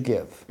money that you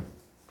give.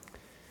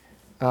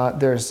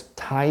 There's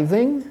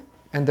tithing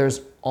and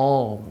there's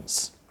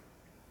alms.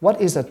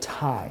 What is a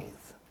tithe?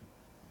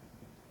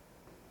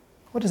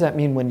 What does that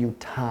mean when you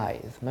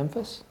tithe?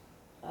 Memphis?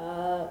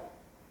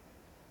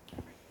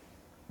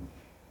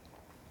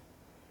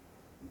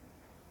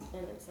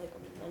 And it's like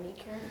a money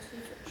currency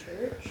for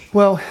church.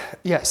 Well,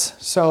 yes.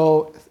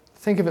 So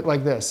think of it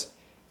like this.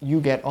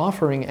 You get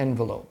offering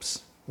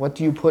envelopes. What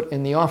do you put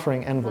in the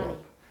offering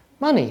envelope?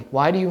 Money.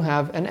 Why do you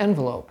have an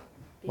envelope?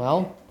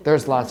 Well,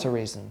 there's lots of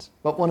reasons.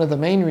 But one of the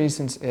main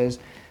reasons is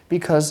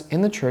because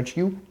in the church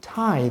you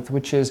tithe,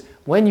 which is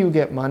when you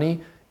get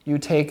money, you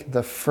take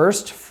the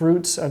first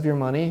fruits of your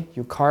money,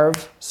 you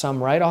carve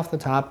some right off the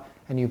top,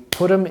 and you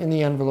put them in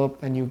the envelope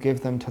and you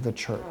give them to the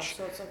church.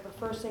 So it's like the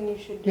first thing you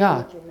should do Yeah.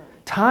 with your money.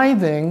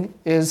 Tithing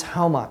is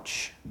how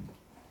much?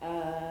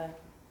 A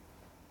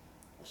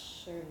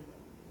certain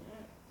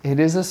It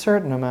is a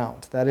certain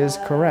amount. That is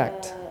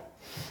correct.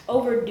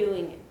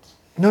 Overdoing it.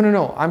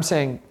 No. I'm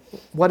saying,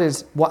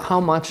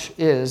 how much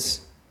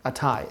is a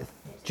tithe?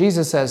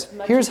 Jesus says,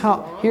 here's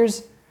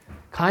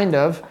kind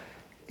of,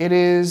 it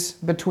is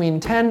between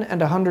 10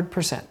 and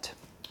 100%.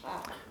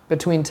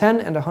 Between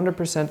 10 and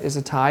 100% is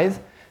a tithe.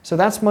 So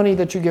that's money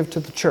that you give to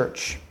the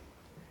church.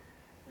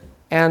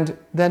 And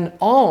then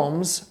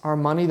alms are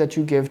money that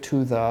you give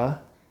to the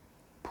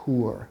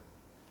poor.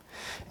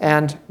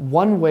 And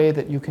one way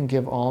that you can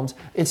give alms,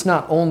 it's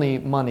not only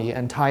money,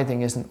 and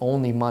tithing isn't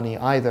only money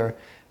either,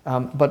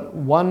 but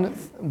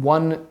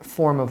one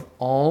form of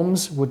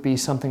alms would be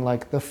something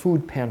like the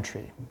food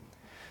pantry.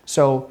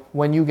 So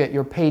when you get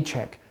your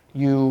paycheck,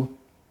 you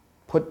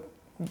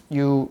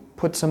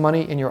put some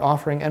money in your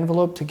offering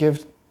envelope to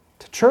give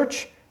to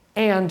church,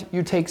 and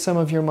you take some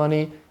of your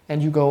money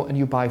and you go and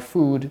you buy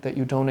food that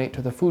you donate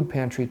to the food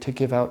pantry to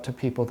give out to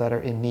people that are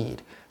in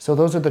need. So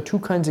those are the two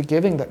kinds of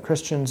giving that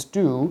Christians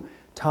do: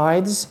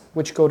 tithes,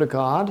 which go to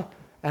God,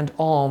 and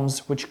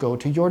alms, which go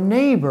to your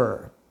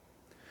neighbor,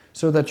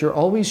 so that you're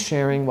always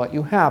sharing what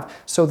you have.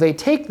 So they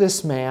take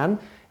this man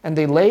and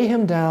they lay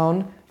him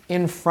down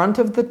in front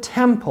of the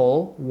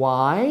temple.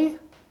 Why?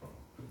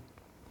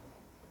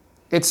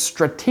 It's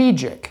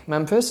strategic.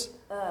 Memphis?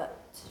 To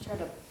try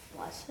to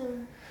bless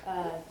him.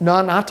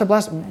 No, not to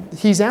bless him.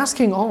 He's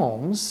asking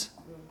alms,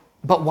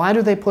 but why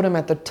do they put him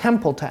at the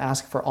temple to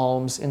ask for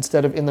alms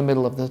instead of in the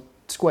middle of the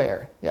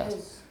square?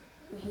 Yes.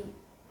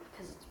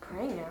 Because it's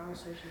praying hour,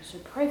 so you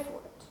should pray for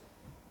it.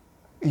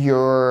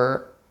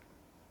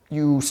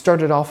 You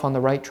started off on the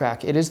right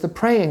track. It is the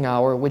praying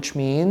hour, which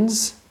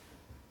means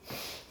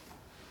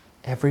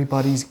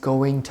everybody's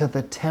going to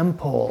the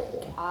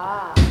temple.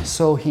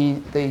 So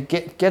they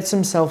gets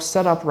himself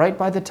set up right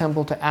by the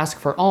temple to ask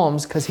for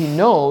alms, because he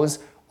knows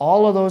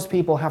all of those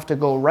people have to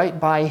go right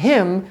by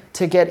him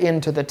to get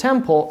into the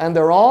temple, and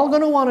they're all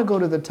going to want to go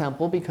to the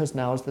temple because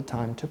now is the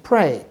time to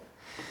pray.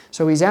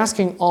 So he's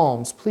asking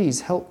alms. Please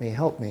help me.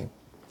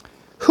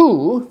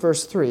 Who,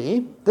 verse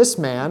 3, this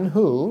man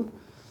who,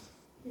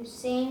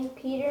 Seeing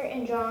Peter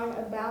and John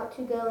about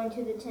to go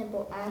into the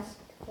temple, asked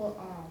for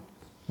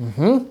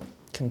alms.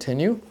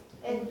 Continue.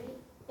 And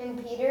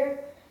Peter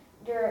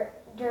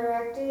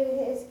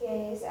directed his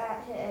gaze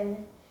at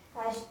him,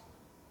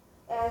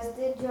 as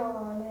did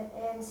John,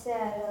 and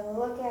said,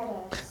 "Look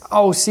at us."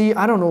 Oh, see,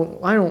 I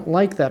don't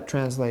like that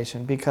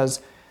translation,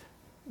 because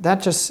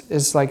that just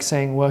is like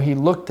saying, well, he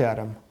looked at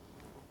him.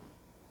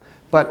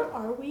 But Where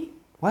are we?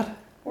 what?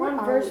 We're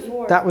on verse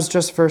 4. That was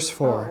just verse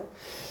 4.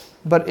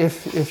 But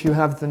if you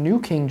have the New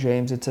King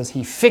James, it says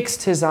he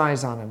fixed his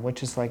eyes on him,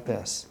 which is like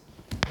this.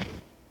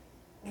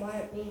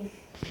 Why me?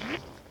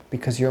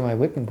 Because you're my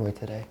whipping boy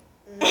today.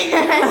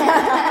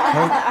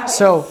 Okay?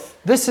 So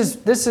this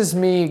is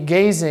me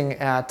gazing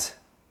at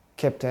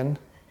Kipton.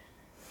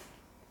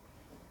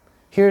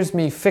 Here's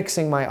me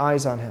fixing my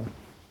eyes on him.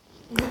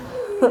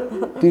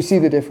 Do you see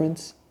the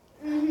difference?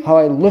 How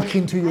I look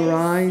into your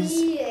eyes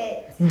See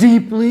it.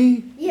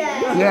 deeply?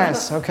 Yeah.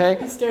 Yes, okay?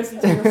 He stares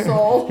into your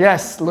soul.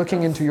 Yes,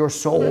 looking into your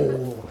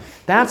soul.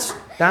 That's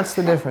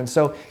the difference.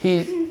 So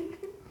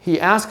he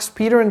asks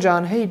Peter and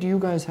John, hey, do you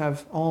guys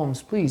have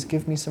alms? Please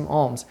give me some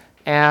alms.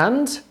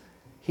 And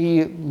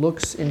he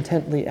looks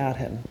intently at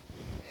him.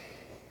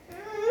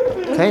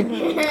 Okay?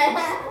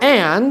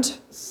 And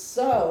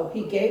So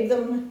he gave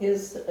them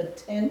his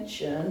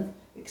attention,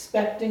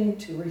 expecting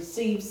to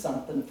receive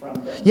something from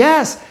them.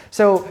 yes,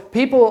 so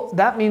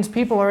that means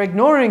people are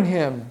ignoring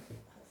him.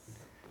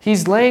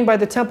 He's laying by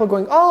the temple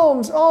going,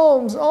 alms,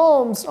 alms,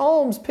 alms,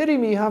 alms, pity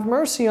me, have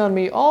mercy on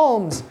me,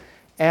 alms.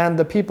 And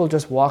the people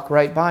just walk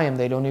right by him.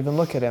 They don't even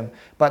look at him.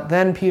 But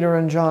then Peter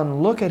and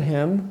John look at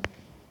him,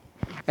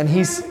 and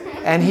he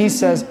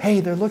says, hey,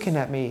 they're looking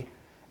at me.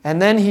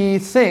 And then he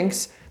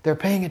thinks, they're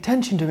paying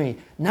attention to me.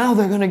 Now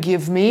they're going to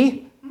give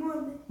me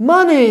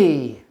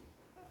money.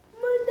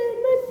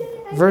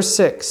 Verse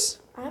 6.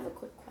 I have a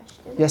quick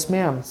question. Yes,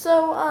 ma'am.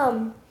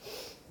 So,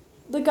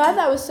 the guy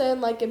that was saying,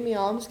 like, give me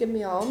alms.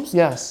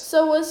 Yes.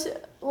 So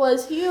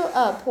was he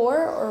poor,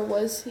 or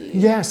was he?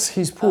 Yes,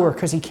 he's poor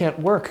because he can't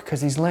work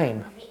because he's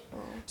lame.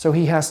 So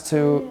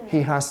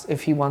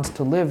if he wants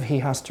to live, he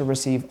has to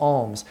receive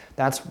alms.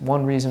 That's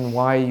one reason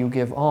why you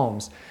give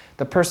alms.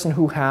 The person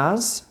who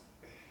has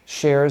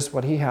shares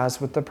what he has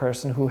with the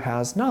person who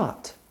has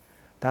not.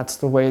 That's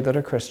the way that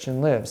a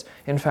Christian lives.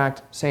 In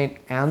fact, St.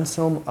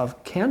 Anselm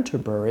of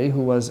Canterbury,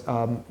 who was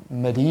a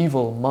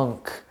medieval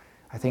monk,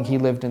 I think he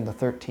lived in the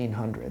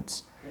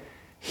 1300s,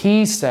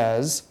 he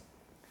says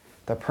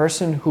The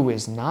person who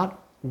is not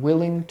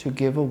willing to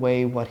give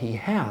away what he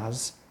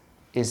has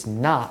is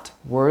not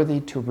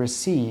worthy to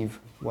receive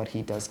what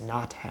he does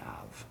not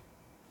have.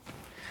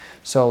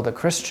 So the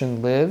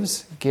Christian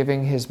lives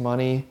giving his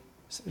money,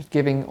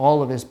 giving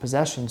all of his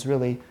possessions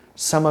really,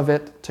 some of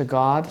it to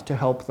God to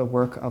help the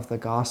work of the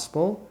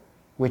gospel,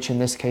 which in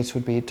this case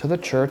would be to the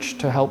church,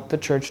 to help the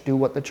church do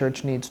what the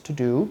church needs to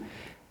do,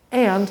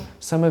 and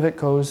some of it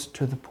goes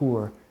to the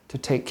poor, to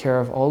take care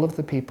of all of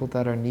the people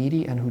that are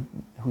needy and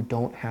who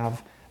don't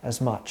have as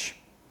much.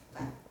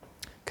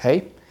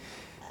 Okay?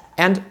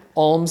 And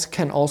alms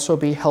can also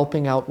be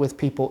helping out with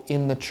people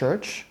in the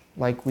church,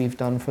 like we've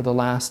done for the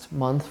last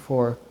month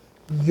for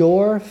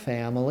your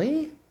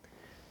family,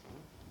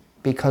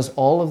 because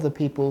all of the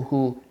people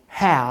who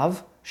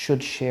have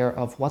should share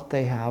of what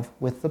they have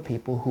with the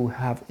people who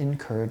have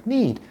incurred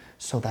need.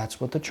 So that's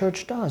what the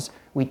church does.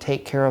 We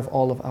take care of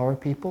all of our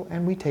people,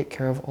 and we take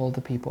care of all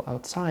the people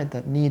outside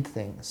that need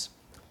things.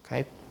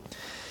 Okay?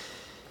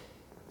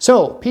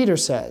 So, Peter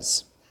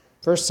says,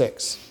 verse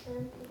 6.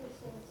 And Peter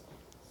says,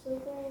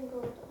 Silver and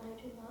gold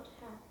I do not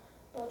have,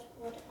 but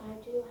what I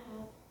do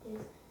have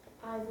is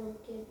I will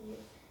give you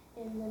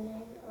in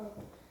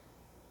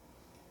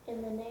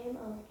the name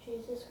of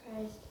Jesus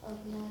Christ of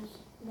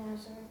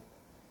Nazareth.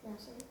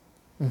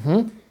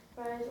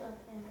 Rise up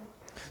and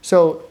walk.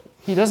 So,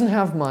 he doesn't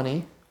have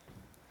money,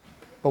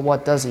 but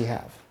what does he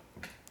have?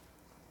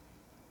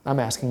 I'm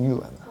asking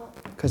you, Emma,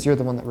 because you're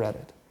the one that read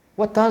it.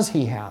 What does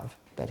he have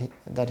that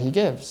he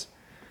gives?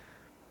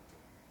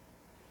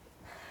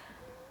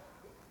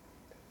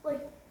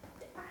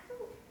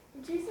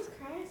 Jesus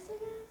Christ,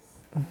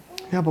 I guess?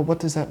 Yeah, but what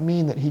does that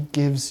mean that he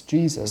gives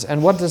Jesus?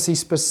 And what does he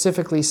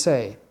specifically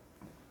say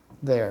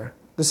there?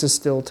 This is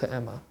still to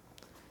Emma.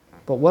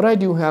 But what I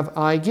do have,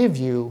 I give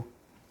you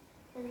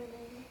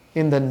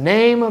in the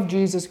name of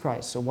Jesus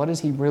Christ. So what is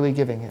he really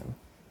giving him?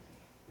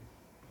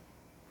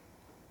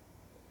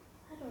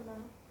 I don't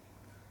know.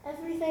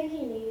 Everything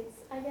he needs,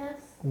 I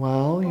guess.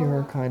 Well,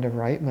 you're kind of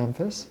right,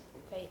 Memphis.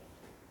 Faith.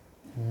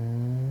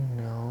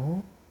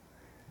 No.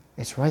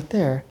 It's right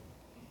there.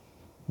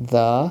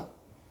 The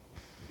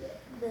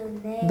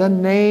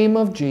name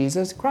of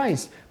Jesus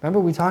Christ. Remember,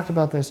 we talked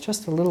about this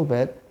just a little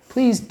bit.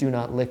 Please do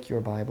not lick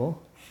your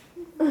Bible.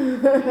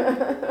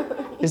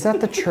 Is that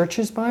the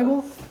church's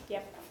Bible?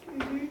 Yep.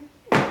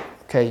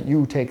 Okay,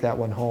 you take that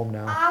one home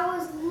now. I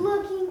was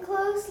looking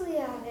closely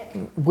at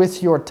it.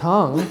 With your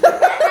tongue.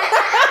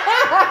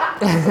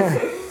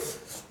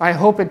 I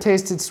hope it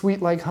tasted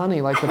sweet like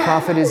honey, like the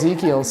prophet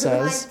Ezekiel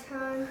says. My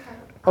tongue had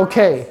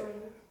Okay.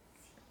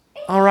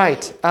 All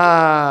right.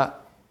 The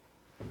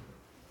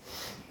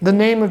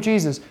name of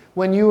Jesus.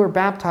 When you were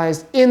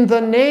baptized in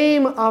the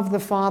name of the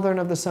Father and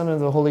of the Son and of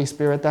the Holy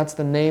Spirit, that's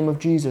the name of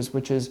Jesus,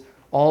 which is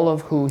all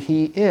of who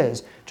he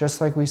is. Just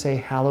like we say,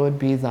 hallowed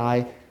be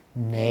thy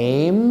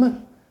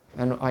name.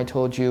 And I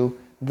told you,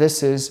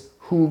 this is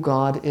who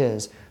God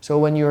is. So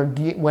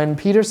when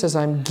Peter says,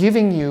 I'm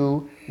giving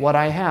you what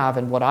I have,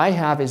 and what I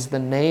have is the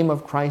name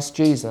of Christ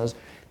Jesus,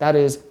 that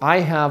is, I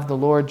have the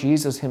Lord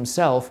Jesus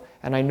himself,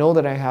 and I know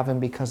that I have him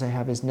because I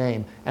have his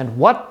name. And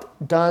what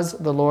does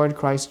the Lord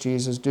Christ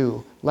Jesus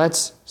do?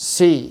 Let's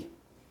see.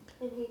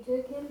 And he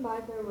took him by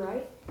the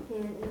right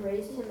hand and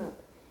raised him up.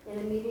 And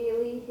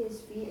immediately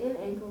his feet and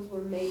ankles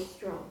were made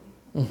strong.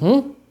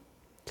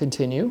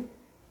 Continue.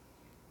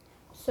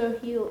 So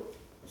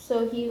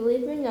he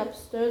leaping up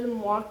stood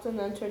and walked and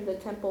entered the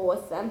temple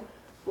with them,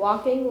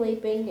 walking,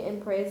 leaping,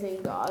 and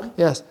praising God.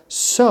 Yes.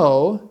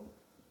 So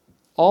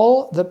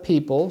all the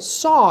people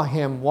saw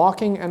him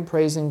walking and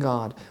praising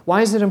God.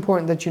 Why is it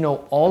important that you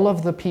know all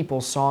of the people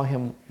saw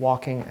him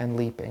walking and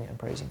leaping and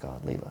praising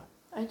God? Leela.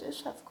 I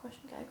just have a question.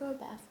 Can I go to the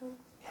bathroom?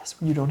 Yes,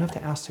 you don't have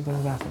to ask to go to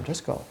the bathroom.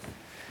 Just go.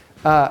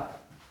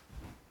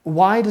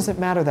 Why does it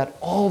matter that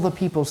all the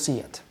people see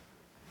it?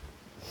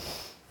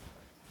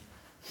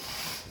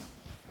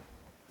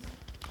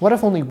 What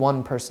if only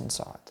one person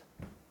saw it?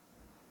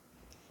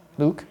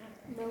 Luke?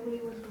 Nobody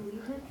would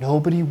believe it.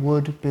 Nobody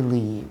would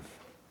believe.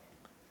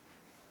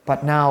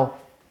 But now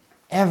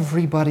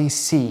everybody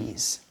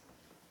sees.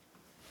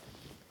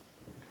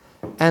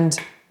 And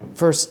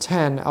verse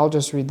 10, I'll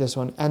just read this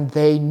one. And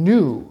they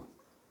knew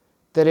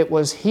that it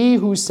was he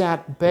who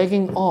sat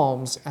begging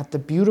alms at the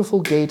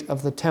beautiful gate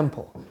of the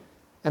temple.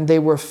 And they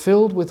were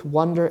filled with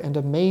wonder and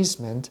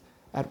amazement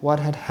at what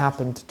had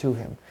happened to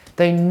him.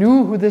 They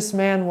knew who this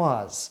man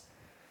was.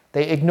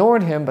 They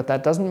ignored him, but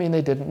that doesn't mean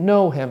they didn't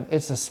know him.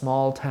 It's a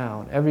small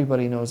town.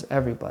 Everybody knows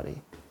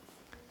everybody.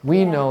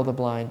 We know the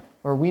blind,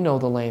 or we know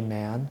the lame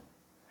man.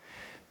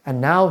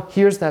 And now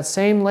here's that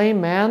same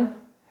lame man,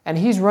 and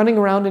he's running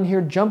around in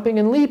here jumping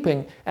and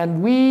leaping.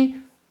 And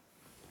we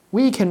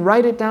can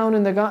write it down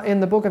in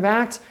the book of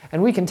Acts,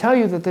 and we can tell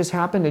you that this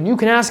happened, and you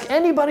can ask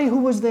anybody who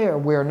was there.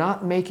 We're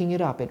not making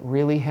it up. It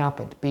really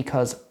happened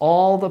because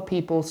all the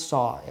people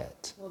saw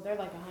it. Well, they're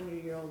like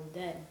 100-year-old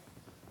dead.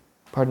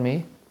 Pardon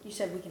me? You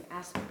said we can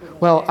ask people.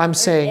 Well, I'm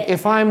saying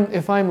if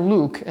I'm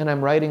Luke and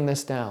I'm writing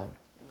this down,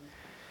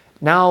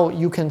 now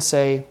you can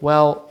say,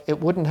 well, it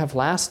wouldn't have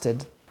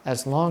lasted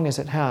as long as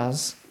it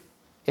has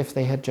if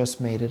they had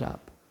just made it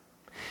up.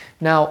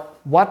 Now,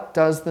 what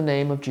does the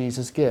name of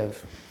Jesus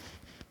give?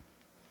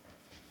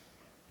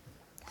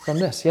 From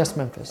this. Yes,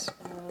 Memphis.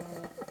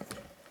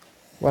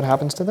 What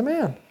happens to the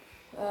man?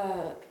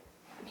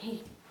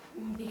 He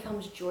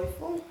becomes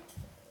joyful.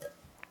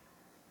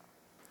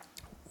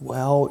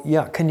 Well,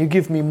 yeah. Can you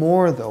give me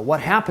more, though?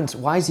 What happens?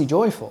 Why is he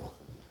joyful?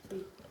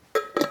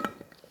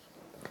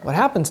 What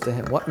happens to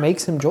him? What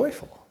makes him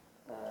joyful?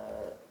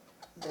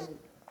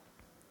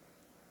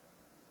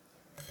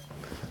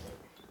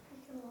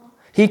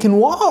 He can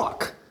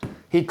walk.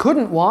 He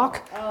couldn't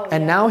walk,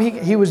 and now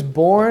he was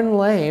born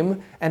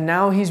lame, and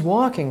now he's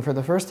walking for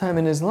the first time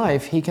in his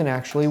life. He can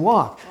actually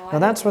walk. Now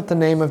that's what the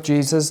name of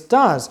Jesus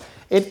does.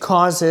 It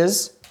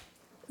causes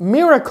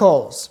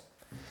miracles.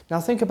 Now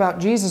think about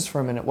Jesus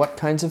for a minute. What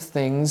kinds of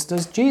things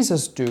does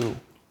Jesus do?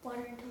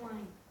 Water into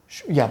wine.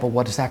 Yeah, but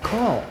what is that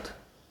called?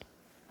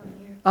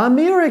 A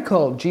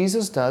miracle.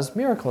 Jesus does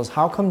miracles.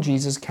 How come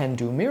Jesus can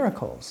do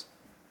miracles?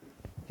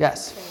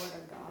 Yes. The word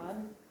of God.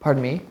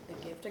 Pardon me?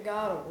 The gift of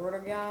God, or word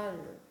of God.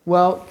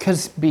 Well,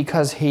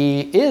 because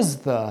he is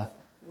the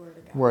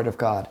Word of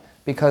God.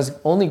 Because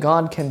only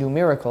God can do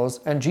miracles,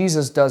 and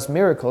Jesus does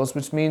miracles,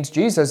 which means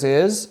Jesus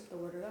is The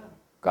word of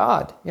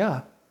God. God.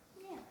 Yeah.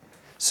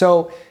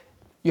 So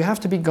you have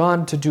to be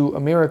God to do a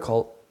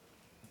miracle.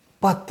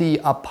 But the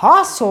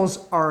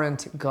apostles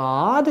aren't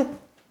God.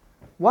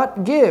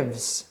 What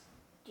gives?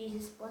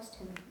 Jesus blessed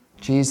him.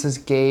 Jesus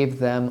gave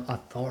them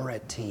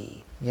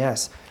authority.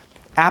 Yes.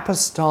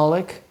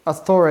 Apostolic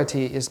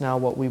authority is now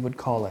what we would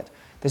call it.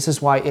 This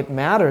is why it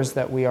matters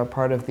that we are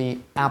part of the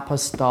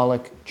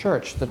Apostolic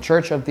Church, the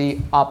church of the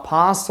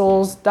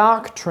Apostles'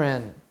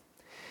 doctrine,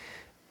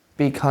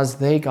 because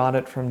they got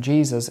it from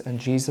Jesus and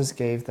Jesus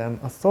gave them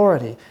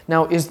authority.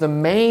 Now, is the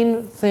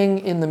main thing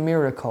in the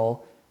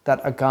miracle that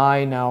a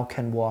guy now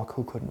can walk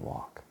who couldn't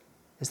walk?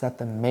 Is that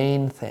the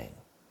main thing?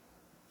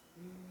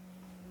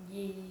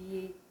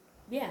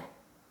 Yeah.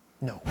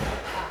 No.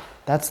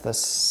 That's the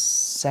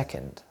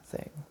second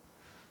thing.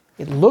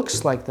 It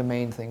looks like the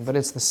main thing, but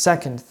it's the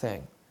second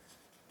thing.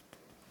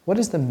 What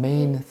is the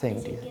main thing?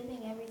 Is Do you it think?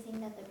 giving everything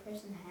that the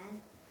person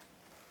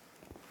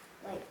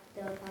had? Like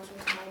the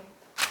apostles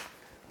had?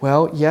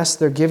 Well, yes,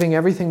 they're giving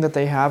everything that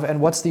they have,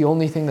 and what's the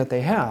only thing that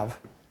they have?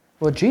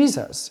 Well,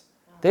 Jesus.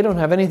 They don't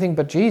have anything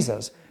but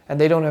Jesus, and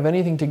they don't have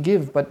anything to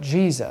give but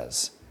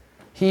Jesus.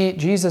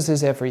 Jesus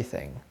is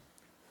everything.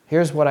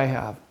 Here's what I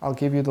have. I'll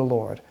give you the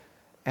Lord.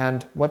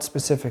 And what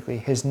specifically?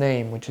 His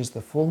name, which is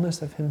the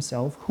fullness of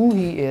himself, who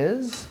he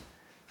is,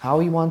 how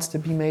he wants to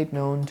be made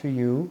known to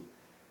you,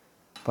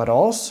 but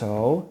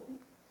also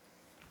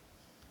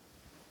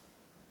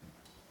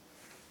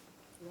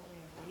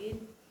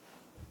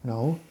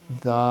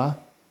the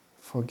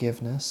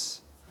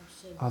forgiveness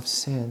of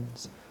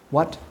sins.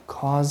 What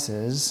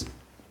causes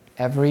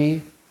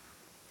every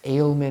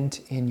ailment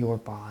in your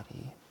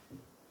body?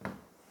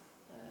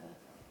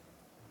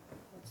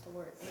 What's the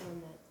word?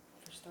 Ailment,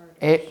 for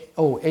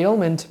starters.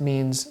 Ailment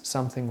means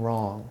something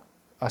wrong.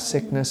 A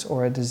sickness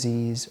or a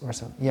disease or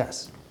something.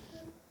 Yes.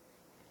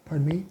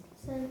 Pardon me?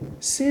 Sin.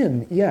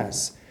 Sin,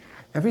 yes.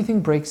 Everything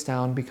breaks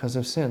down because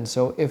of sin.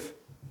 So if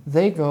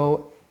they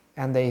go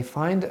and they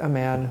find a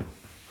man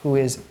who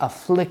is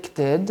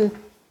afflicted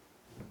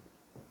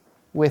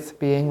with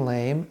being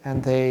lame,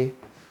 and they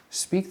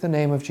speak the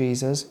name of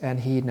Jesus, and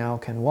he now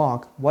can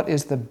walk, what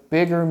is the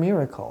bigger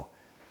miracle?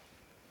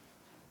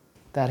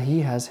 That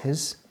he has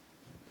his...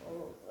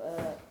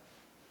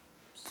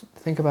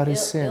 Think about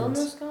his sins.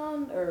 Illness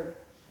gone? Or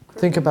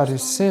Think about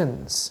his gone?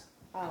 sins.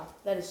 Oh,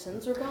 that his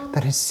sins are gone?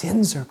 That his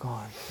sins are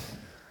gone.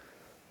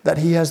 That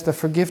he has the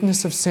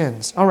forgiveness of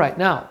sins. All right,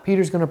 now,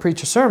 Peter's going to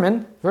preach a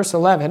sermon. Verse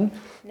 11.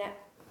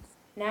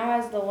 Now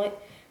as the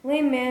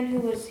lame man who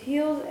was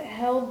healed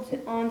held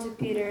on to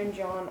Peter and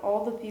John,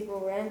 all the people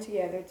ran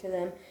together to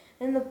them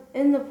in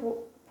the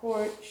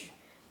porch,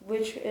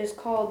 which is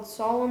called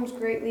Solomon's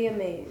greatly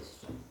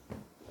amazed.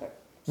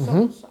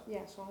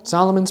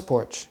 Solomon's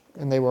porch.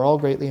 And they were all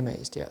greatly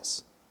amazed,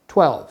 yes.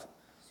 12.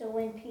 So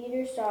when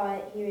Peter saw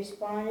it, he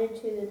responded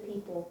to the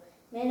people,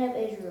 Men of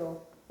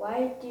Israel,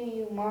 why do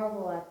you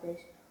marvel at this?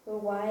 Or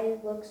why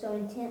look so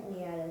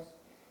intently at us,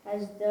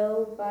 as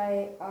though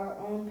by our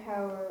own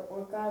power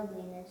or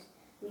godliness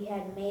we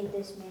had made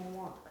this man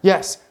walk?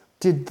 Yes.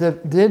 Did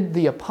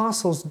the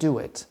apostles do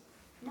it?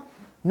 No.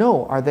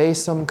 No. Are they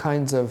some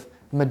kinds of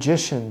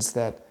magicians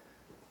that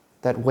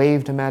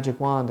waved a magic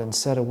wand and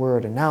said a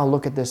word, and now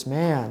look at this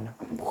man?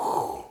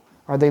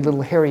 Are they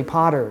little Harry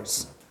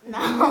Potters?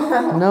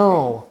 No.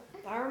 No.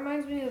 That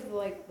reminds me of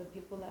like the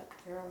people that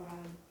Pharaoh had,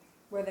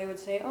 where they would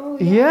say, "Oh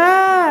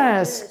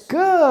Yes,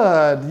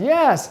 good.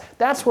 Yes,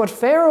 that's what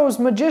Pharaoh's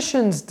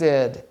magicians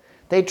did.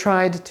 They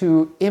tried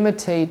to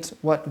imitate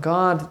what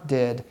God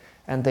did,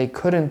 and they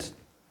couldn't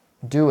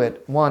do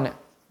it. When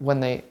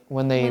they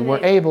were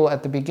able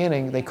at the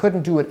beginning, they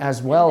couldn't do it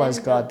as well as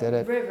God did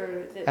it.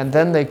 And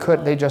then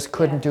they just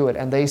couldn't do it,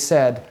 and they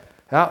said,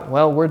 "Ah,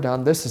 well, we're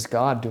done. This is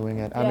God doing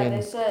it." I mean,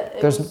 they said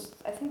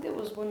I think it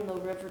was when the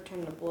river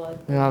turned to blood.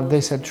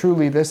 they said,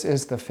 "Truly, this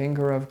is the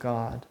finger of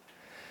God."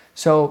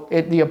 So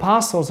the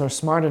apostles are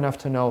smart enough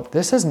to know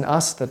this isn't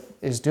us that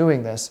is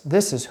doing this.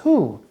 This is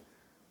who?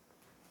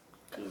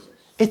 Jesus.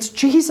 It's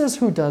Jesus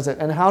who does it.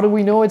 And how do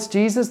we know it's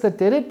Jesus that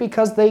did it?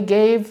 Because they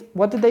gave,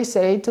 what did they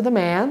say to the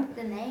man?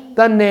 The name.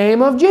 The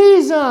name of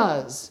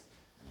Jesus.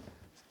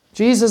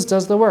 Jesus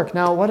does the work.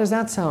 Now, what does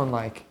that sound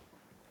like?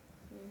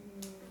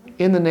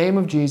 In the name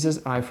of Jesus,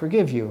 I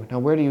forgive you. Now,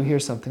 where do you hear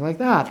something like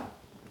that?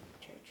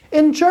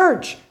 In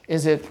church.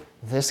 Is it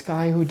this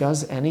guy who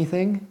does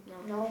anything?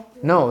 No.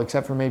 No,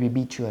 except for maybe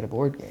beat you at a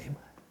board game.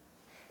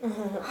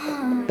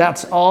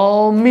 That's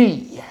all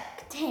me.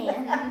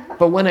 Damn.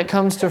 But when it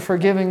comes to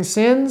forgiving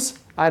sins,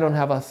 I don't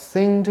have a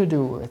thing to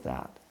do with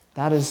that.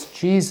 That is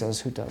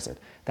Jesus who does it.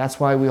 That's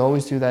why we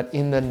always do that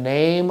in the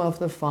name of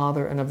the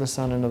Father and of the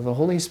Son and of the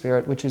Holy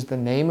Spirit, which is the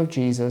name of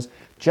Jesus,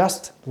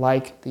 just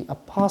like the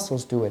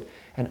apostles do it.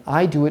 And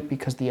I do it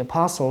because the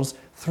apostles,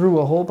 through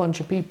a whole bunch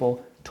of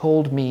people,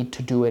 told me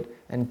to do it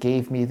and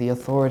gave me the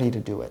authority to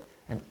do it.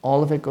 And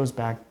all of it goes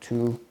back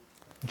to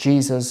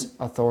Jesus'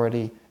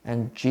 authority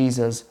and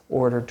Jesus'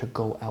 order to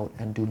go out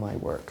and do my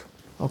work.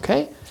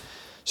 Okay?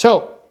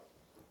 So,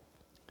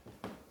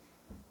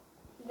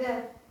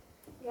 The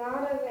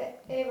God of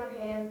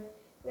Abraham,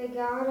 the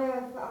God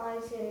of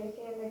Isaac,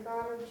 and the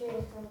God of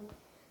Jacob,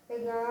 the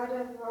God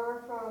of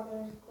our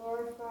fathers,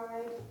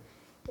 glorified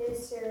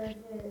his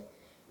servant,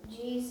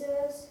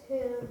 Jesus,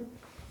 whom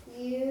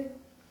you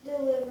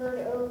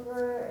delivered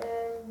over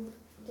and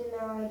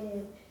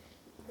denied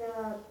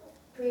the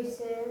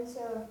presence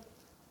of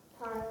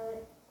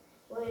Pilate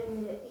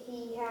when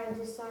he had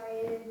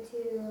decided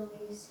to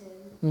release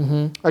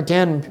him.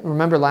 Again,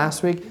 remember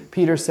last week,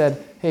 Peter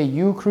said, hey,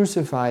 you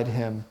crucified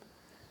him.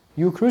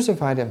 You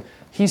crucified him.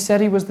 He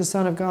said he was the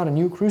Son of God and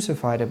you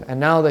crucified him. And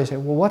now they say,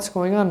 well, what's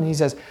going on? And he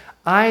says,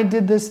 I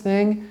did this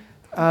thing,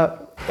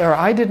 or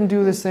I didn't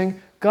do this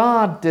thing.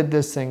 God did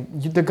this thing.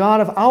 The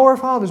God of our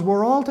fathers,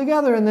 we're all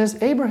together in this.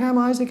 Abraham,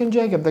 Isaac, and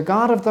Jacob, the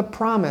God of the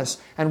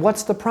promise. And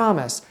what's the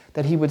promise?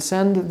 That he would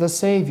send the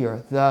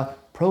Savior, the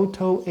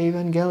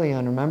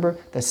proto-evangelion, remember?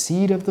 The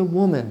seed of the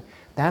woman.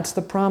 That's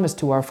the promise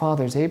to our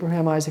fathers,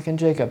 Abraham, Isaac, and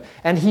Jacob.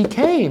 And he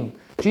came,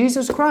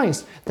 Jesus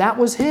Christ. That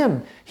was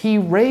him. He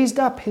raised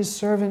up his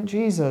servant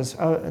Jesus,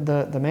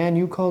 the man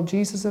you called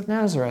Jesus of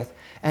Nazareth,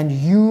 and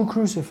you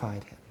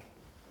crucified him.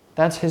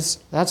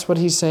 That's what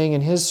he's saying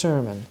in his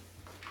sermon.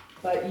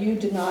 But you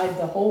denied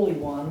the Holy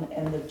One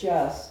and the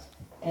just,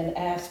 and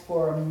asked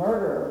for a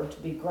murderer to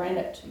be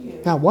granted to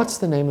you. Now, what's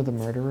the name of the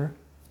murderer?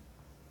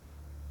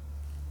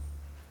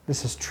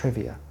 This is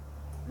trivia.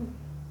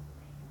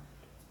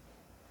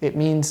 It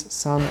means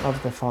son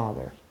of the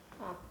Father.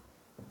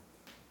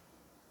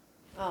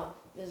 Oh,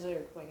 is there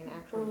like an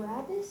actual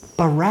Barabbas?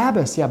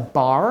 Barabbas, yeah,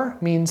 Bar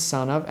means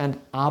son of, and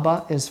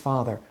Abba is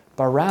father.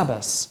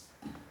 Barabbas.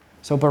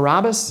 So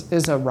Barabbas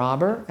is a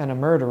robber and a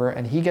murderer,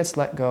 and he gets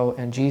let go,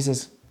 and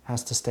Jesus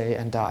has to stay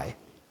and die.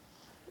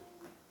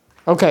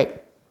 Okay,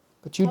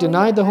 but you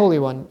denied the Holy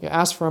One. You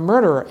asked for a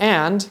murderer,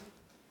 and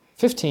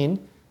 15.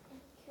 Killed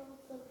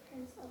the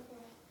Prince of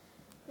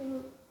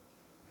Life,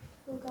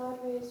 who God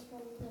raised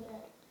from the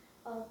dead,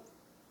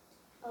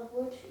 of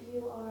which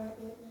you are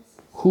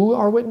witnesses. Who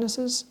are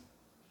witnesses?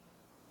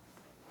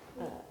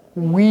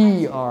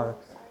 We are.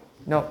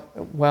 No,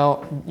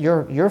 well,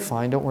 you're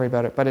fine. Don't worry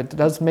about it. But it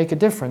does make a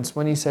difference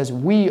when he says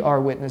we are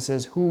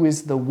witnesses. Who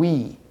is the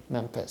we,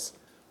 Memphis?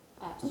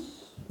 us?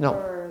 No.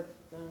 Or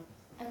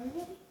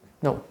Everybody?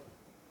 No.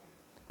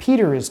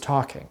 Peter is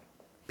talking.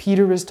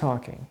 Peter is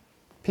talking.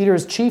 Peter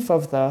is chief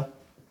of the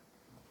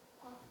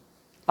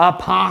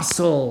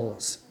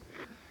apostles.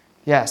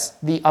 Yes,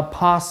 the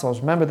apostles.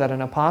 Remember that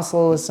an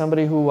apostle is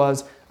somebody who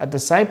was a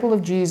disciple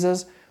of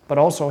Jesus, but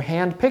also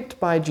handpicked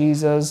by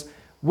Jesus,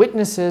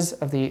 witnesses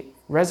of the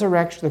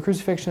resurrection, the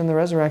crucifixion and the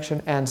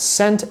resurrection, and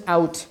sent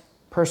out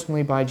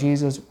personally by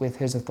Jesus with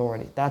his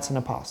authority. That's an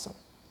apostle.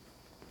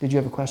 Did you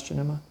have a question,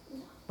 Emma?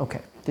 No.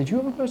 Okay. Did you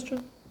have a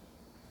question?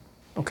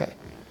 Okay.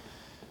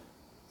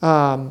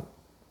 In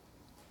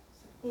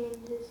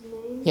his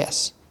name,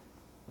 Yes.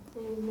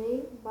 and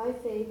made by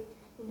faith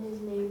in his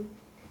name,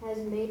 has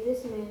made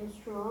this man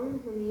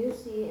strong, whom you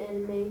see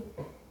and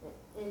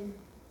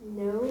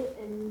know,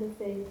 and the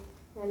faith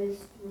that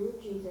is through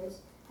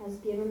Jesus has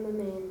given the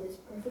man this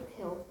perfect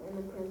health in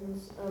the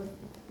presence of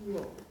you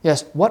all.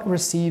 Yes. What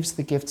receives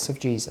the gifts of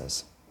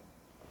Jesus?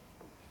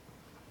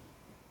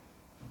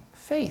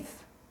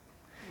 Faith.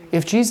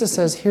 If Jesus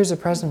says, here's a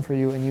present for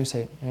you, and you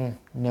say,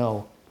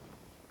 no,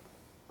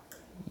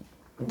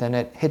 then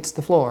it hits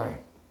the floor.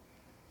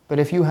 But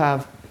if you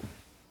have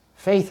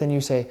faith and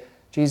you say,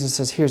 Jesus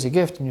says, here's a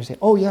gift, and you say,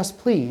 oh yes,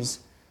 please,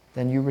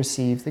 then you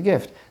receive the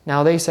gift.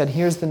 Now they said,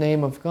 here's the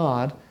name of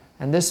God,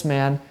 and this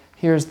man,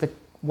 here's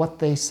what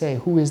they say.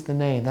 Who is the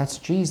name? That's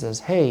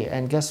Jesus. Hey,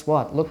 and guess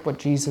what? Look what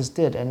Jesus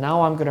did. And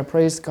now I'm going to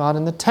praise God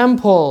in the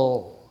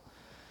temple.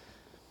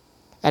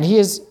 And he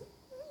is,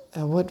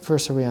 what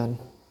verse are we on?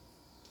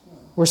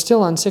 We're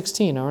still on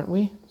 16, aren't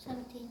we?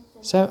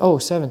 17.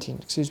 17,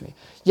 excuse me.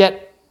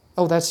 Yet,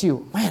 oh, that's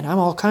you. Man, I'm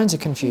all kinds of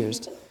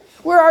confused.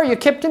 Where are you,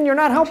 Kipton? You're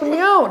not helping me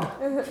out.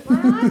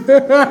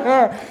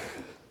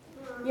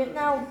 Yet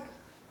now,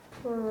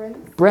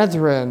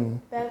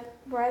 Brethren.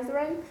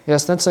 brethren,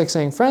 Yes, that's like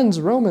saying friends,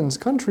 Romans,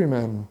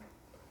 countrymen.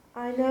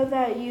 I know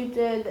that you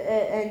did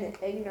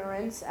it in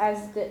ignorance,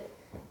 as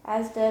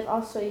did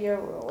also your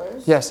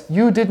rulers. Yes,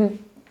 you didn't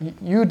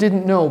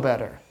know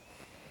better.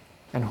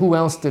 And who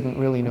else didn't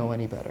really know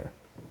any better?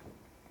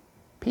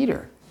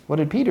 Peter. What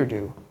did Peter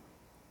do?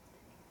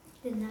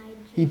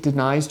 He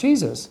denies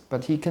Jesus,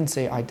 but he can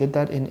say, I did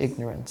that in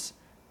ignorance.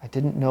 I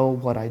didn't know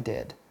what I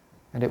did,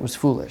 and it was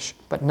foolish.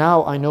 But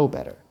now I know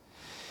better.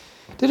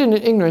 Did it in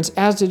ignorance,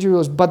 as did your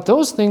rulers. But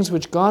those things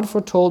which God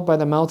foretold by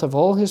the mouth of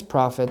all his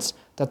prophets,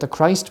 that the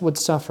Christ would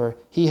suffer,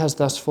 he has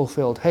thus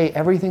fulfilled. Hey,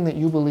 everything that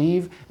you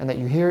believe and that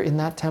you hear in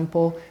that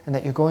temple and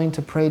that you're going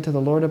to pray to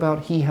the Lord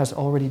about, he has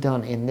already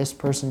done in this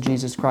person,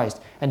 Jesus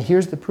Christ. And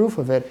here's the proof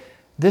of it.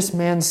 This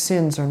man's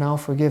sins are now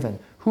forgiven.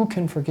 Who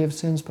can forgive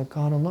sins but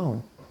God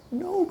alone?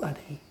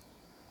 Nobody.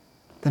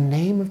 The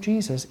name of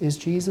Jesus is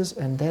Jesus,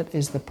 and that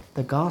is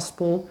the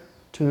gospel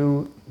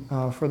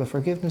for the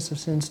forgiveness of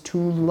sins to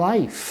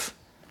life.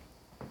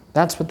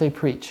 That's what they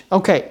preach.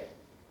 Okay.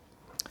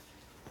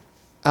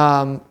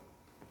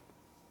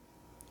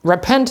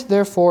 Repent,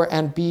 therefore,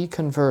 and be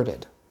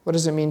converted. What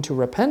does it mean to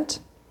repent?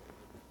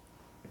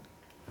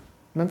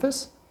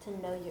 Memphis? To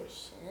know your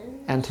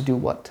sin. And to do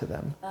what to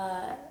them?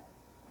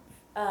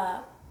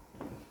 To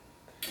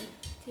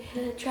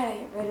try to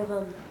get rid of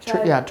them.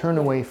 Turn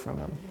away from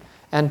them.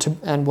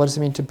 And what does it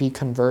mean to be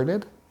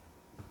converted?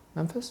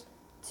 Memphis?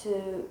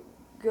 To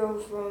go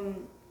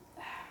from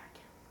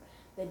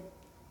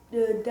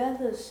the death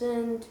of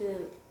sin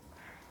to...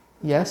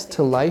 Yes,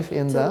 to life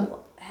in the...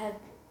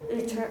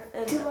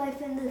 To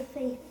life in the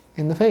faith.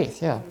 In the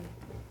faith, yeah.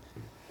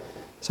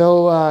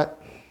 So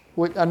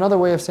another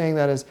way of saying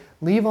that is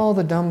leave all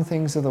the dumb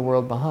things of the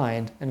world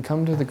behind and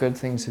come to the good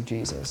things of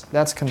Jesus.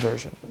 That's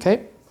conversion,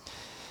 okay?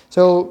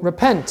 So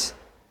repent,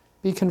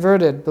 be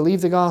converted,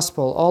 believe the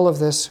gospel, all of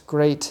this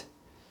great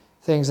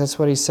things. That's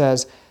what he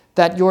says.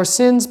 That your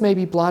sins may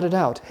be blotted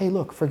out. Hey,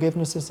 look,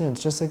 forgiveness of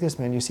sins, just like this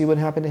man. You see what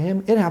happened to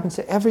him? It happens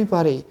to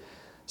everybody.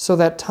 So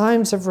that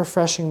times of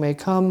refreshing may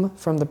come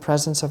from the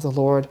presence of the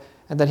Lord,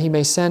 and that he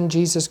may send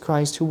Jesus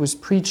Christ, who was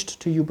preached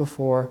to you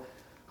before,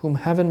 whom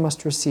heaven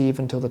must receive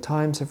until the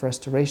times of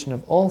restoration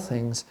of all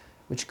things,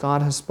 which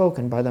God has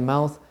spoken by the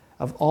mouth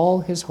of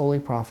all his holy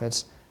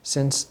prophets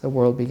since the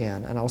world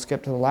began. And I'll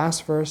skip to the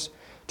last verse.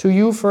 To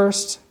you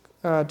first,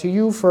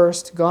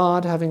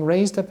 God, having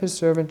raised up his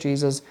servant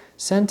Jesus,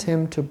 sent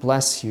him to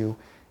bless you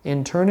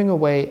in turning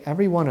away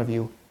every one of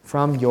you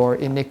from your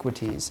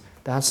iniquities.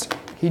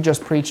 He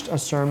just preached a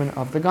sermon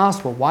of the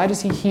gospel. Why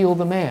does he heal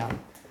the man?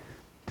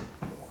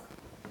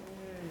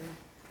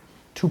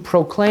 To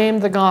proclaim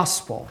the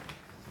gospel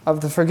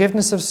of the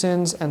forgiveness of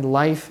sins and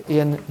life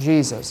in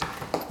Jesus.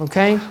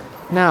 Okay?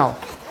 Now,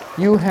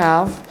 you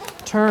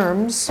have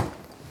terms.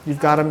 You've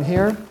got them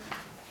here.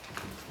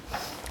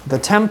 The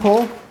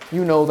temple,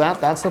 you know that.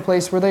 That's the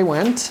place where they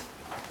went.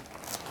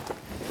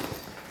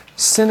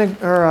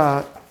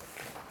 Synagogue.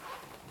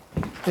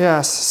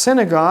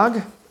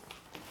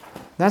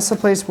 That's the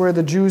place where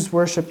the Jews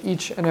worship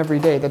each and every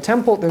day. The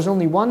temple, there's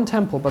only one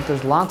temple, but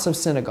there's lots of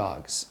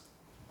synagogues.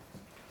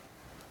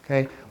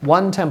 Okay?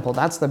 One temple.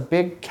 That's the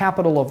big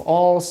capital of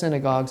all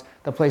synagogues,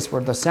 the place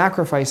where the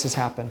sacrifices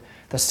happen.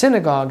 The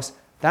synagogues,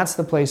 that's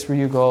the place where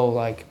you go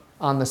like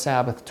on the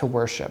Sabbath to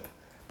worship.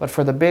 But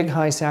for the big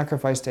high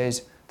sacrifice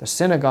days, the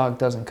synagogue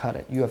doesn't cut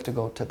it. You have to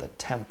go to the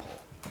temple.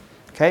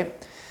 Okay?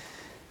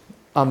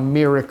 A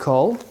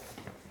miracle,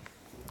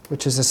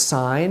 which is a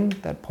sign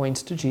that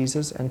points to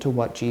Jesus and to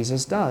what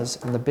Jesus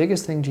does. And the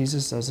biggest thing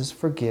Jesus does is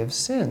forgive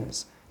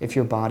sins. If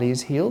your body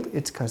is healed,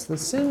 it's because the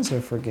sins are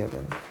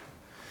forgiven.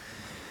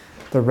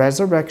 The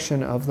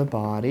resurrection of the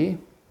body,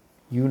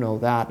 you know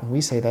that, and we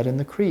say that in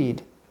the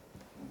Creed.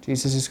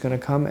 Jesus is going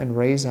to come and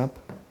raise up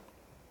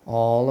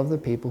all of the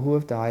people who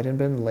have died and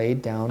been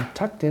laid down,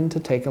 tucked in to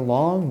take a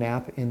long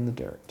nap in the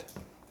dirt.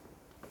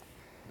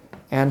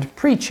 And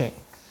preaching,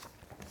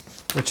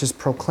 which is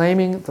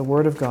proclaiming the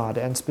Word of God.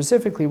 And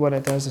specifically what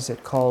it does is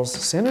it calls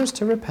sinners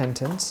to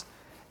repentance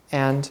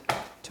and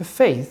to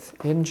faith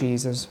in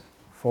Jesus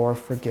for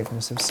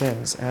forgiveness of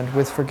sins. And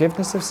with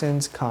forgiveness of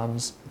sins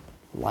comes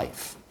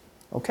life.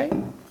 Okay?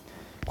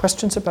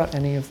 Questions about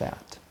any of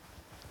that?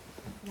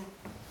 No.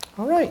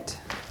 All right.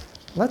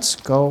 Let's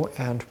go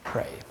and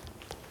pray.